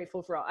know, I'm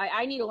grateful for all.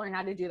 I need to learn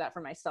how to do that for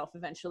myself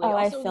eventually.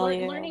 Also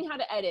learning how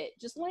to edit,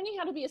 just learning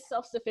how to be as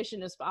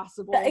self-sufficient as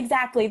possible.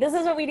 Exactly. This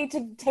is what we need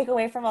to take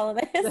away from all of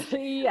this.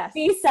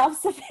 Be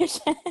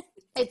self-sufficient.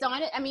 It's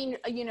on it. I mean,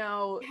 you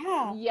know,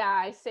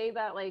 I say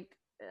that like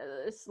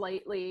in a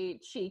slightly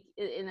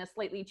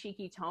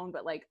cheeky tone,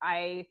 but like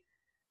I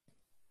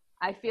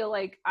I feel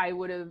like I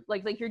would have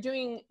like you're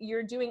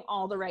doing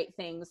all the right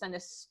things, and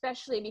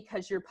especially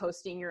because you're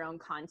posting your own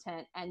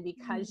content, and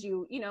because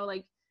you know,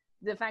 like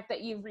the fact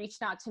that you've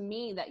reached out to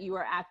me, that you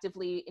are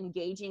actively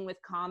engaging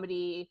with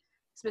comedy,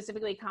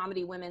 specifically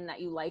comedy women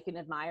that you like and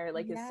admire,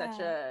 like is such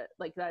a,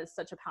 like that is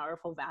such a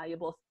powerful,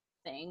 valuable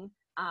thing.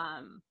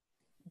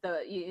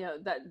 The, you know,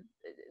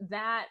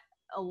 that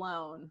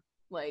alone,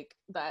 like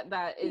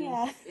that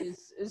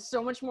is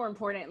so much more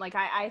important. Like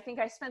I think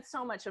I spent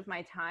so much of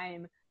my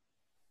time,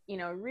 you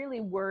know,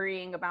 really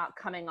worrying about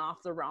coming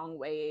off the wrong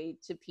way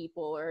to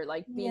people, or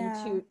like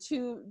being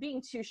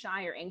too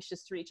shy or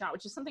anxious to reach out,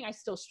 which is something I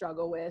still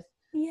struggle with.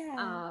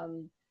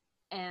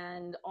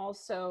 And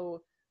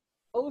also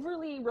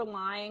overly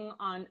relying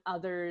on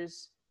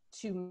others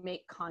to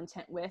make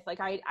content with. Like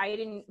I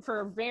didn't,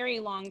 for a very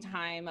long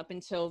time, up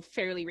until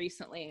fairly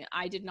recently,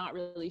 I did not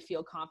really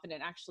feel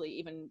confident actually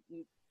even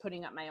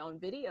putting up my own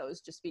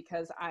videos, just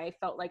because I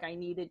felt like I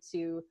needed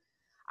to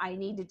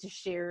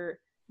share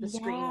the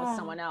screen with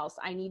someone else.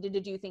 I needed to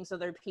do things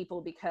with other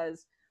people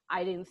because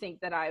I didn't think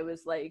that I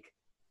was like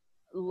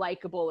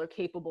likable or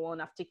capable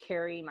enough to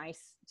carry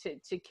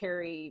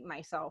carry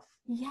myself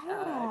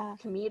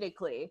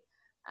comedically.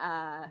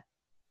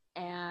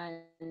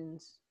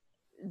 And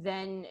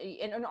then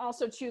and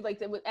also too,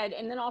 like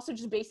and then also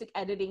just basic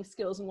editing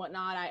skills and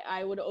whatnot.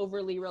 I would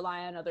overly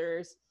rely on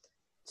others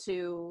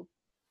to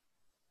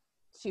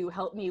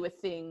help me with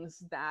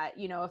things that,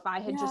 you know, if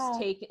I had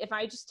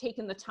just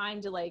taken the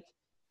time to like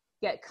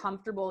get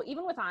comfortable,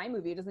 even with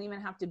iMovie, it doesn't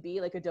even have to be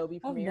like Adobe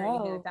Premiere or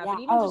anything like that, but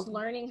even just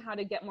learning how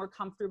to get more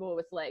comfortable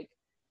with like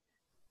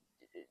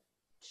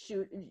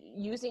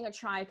using a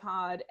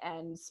tripod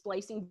and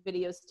splicing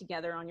videos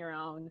together on your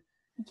own,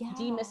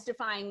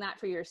 demystifying that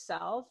for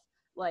yourself,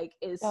 like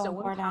is so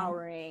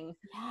empowering.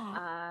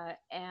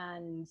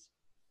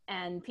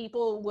 And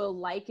people will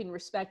like and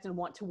respect and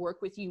want to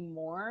work with you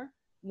more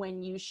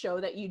when you show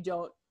that you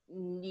don't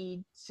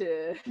need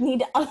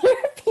other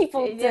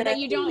people that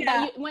you don't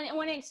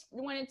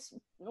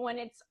when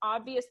it's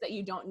obvious that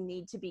you don't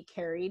need to be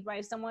carried by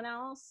someone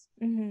else.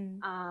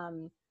 And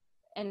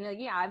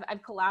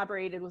I've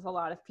collaborated with a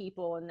lot of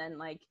people, and then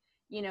like,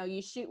 you know,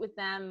 you shoot with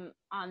them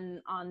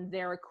on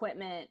their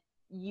equipment,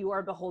 you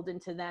are beholden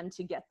to them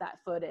to get that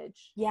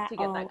footage, to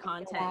get that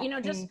content. You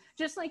know,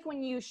 just like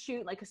when you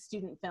shoot like a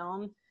student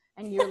film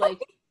and you're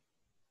like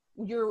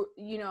you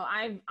know,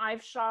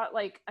 I've shot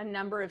like a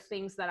number of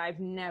things that I've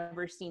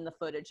never seen the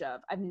footage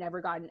of. I've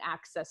never gotten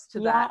access to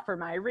that for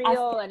my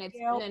reel, and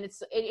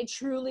it's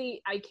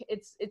truly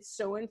it's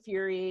so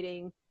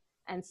infuriating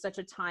and such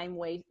a time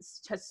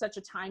waste, such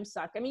a time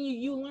suck. I mean,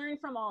 you learn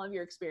from all of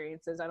your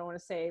experiences. I don't want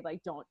to say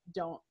like don't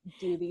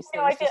do these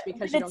things just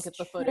because you don't get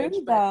the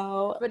footage,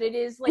 but it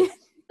is like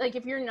like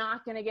if you're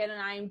not gonna get an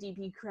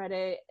IMDb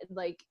credit,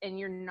 like, and if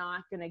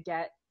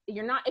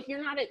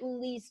you're not at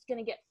least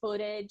gonna get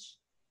footage,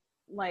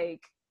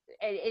 like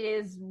it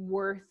is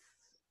worth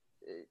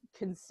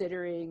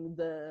considering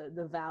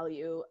the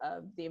value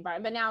of the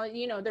environment. But now,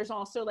 you know, there's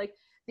also like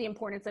the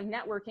importance of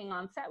networking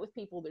on set with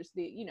people. There's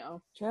the, you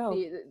know,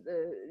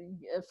 the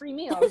free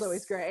meal is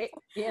always great,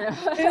 you know.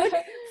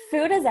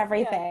 food is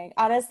everything.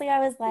 Honestly, I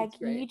was like,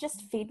 you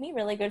just feed me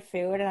really good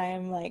food and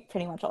I'm like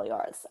pretty much all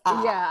yours.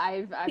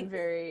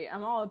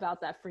 I'm all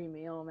about that free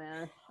meal,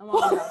 man. I'm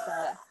all about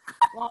that.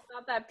 I'm all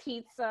about that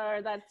pizza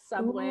or that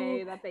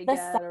Subway that they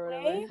get or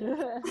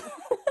whatever.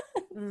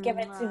 Give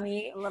it to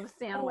me. I love a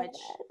sandwich.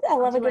 I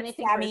love a good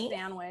anything Sammy. for a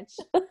sandwich.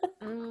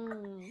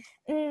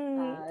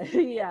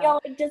 Y'all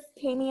just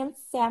pay me in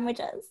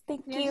sandwiches.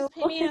 Thank you. Just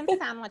pay me in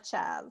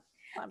sandwiches.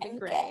 That'd be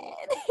great.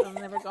 I'll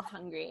never go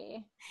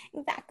hungry.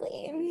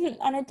 Exactly.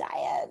 On a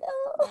diet.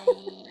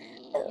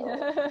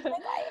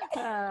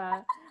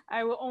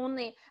 I will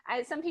only.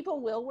 Some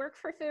people will work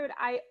for food.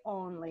 I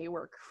only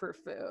work for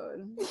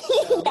food.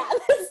 So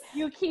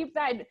you keep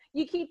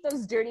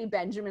those dirty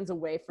Benjamins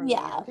away from me.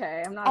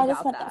 Okay, I'm not I about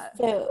just want that.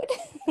 The food.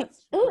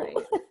 That's great.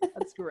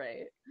 That's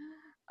great.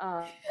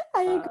 I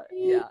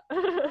agree.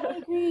 I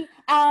agree.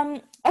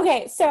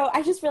 Okay, so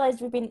I just realized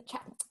we've been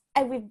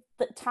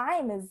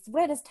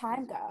where does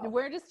time go?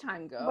 Where does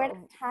time go?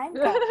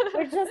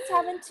 We're just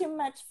having too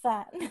much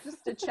fun.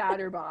 Just a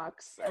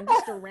chatterbox. I'm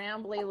just a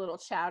rambly little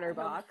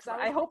chatterbox.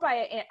 I hope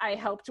I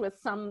helped with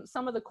some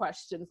of the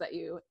questions that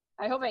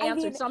I hope I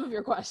answered some of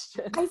your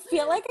questions. I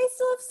feel like I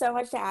still have so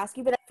much to ask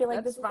you, but I feel like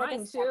That's this is like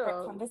a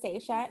separate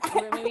conversation.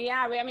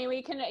 I mean,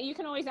 you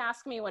can always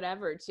ask me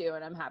whatever too,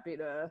 and I'm happy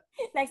to.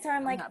 Next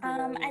time, I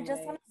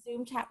just want to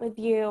Zoom chat with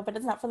you, but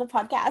it's not for the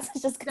podcast.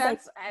 It's just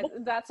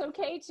that's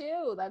okay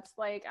too. That's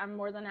like I'm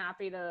more than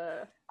happy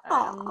to.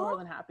 I'm more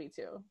than happy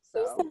to.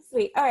 You're so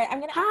sweet. All right,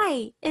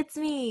 Hi, it's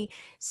me.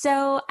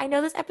 So I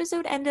know this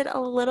episode ended a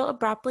little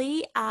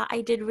abruptly.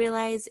 I did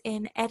realize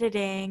in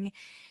editing,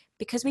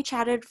 because we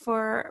chatted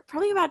for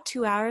probably about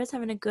 2 hours,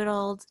 having a good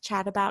old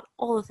chat about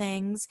all the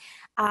things,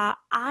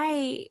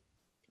 I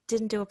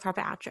didn't do a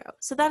proper outro.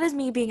 So that is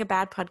me being a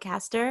bad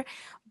podcaster.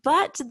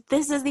 But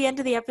this is the end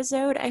of the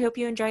episode. I hope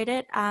you enjoyed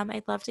it.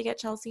 I'd love to get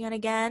Chelsea on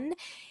again.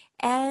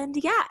 And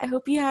yeah, I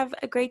hope you have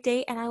a great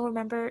day, and I'll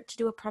remember to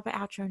do a proper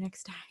outro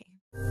next time.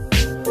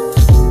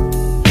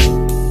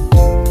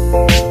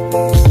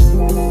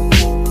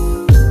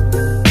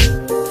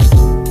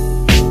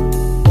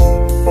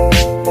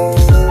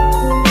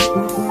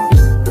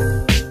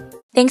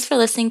 Thanks for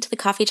listening to the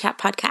Coffee Chat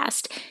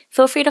podcast.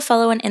 Feel free to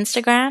follow on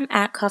Instagram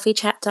at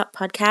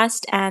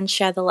coffeechat.podcast and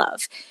share the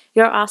love.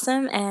 You're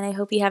awesome, and I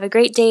hope you have a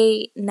great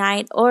day,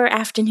 night, or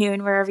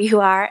afternoon wherever you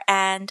are,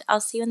 and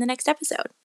I'll see you in the next episode.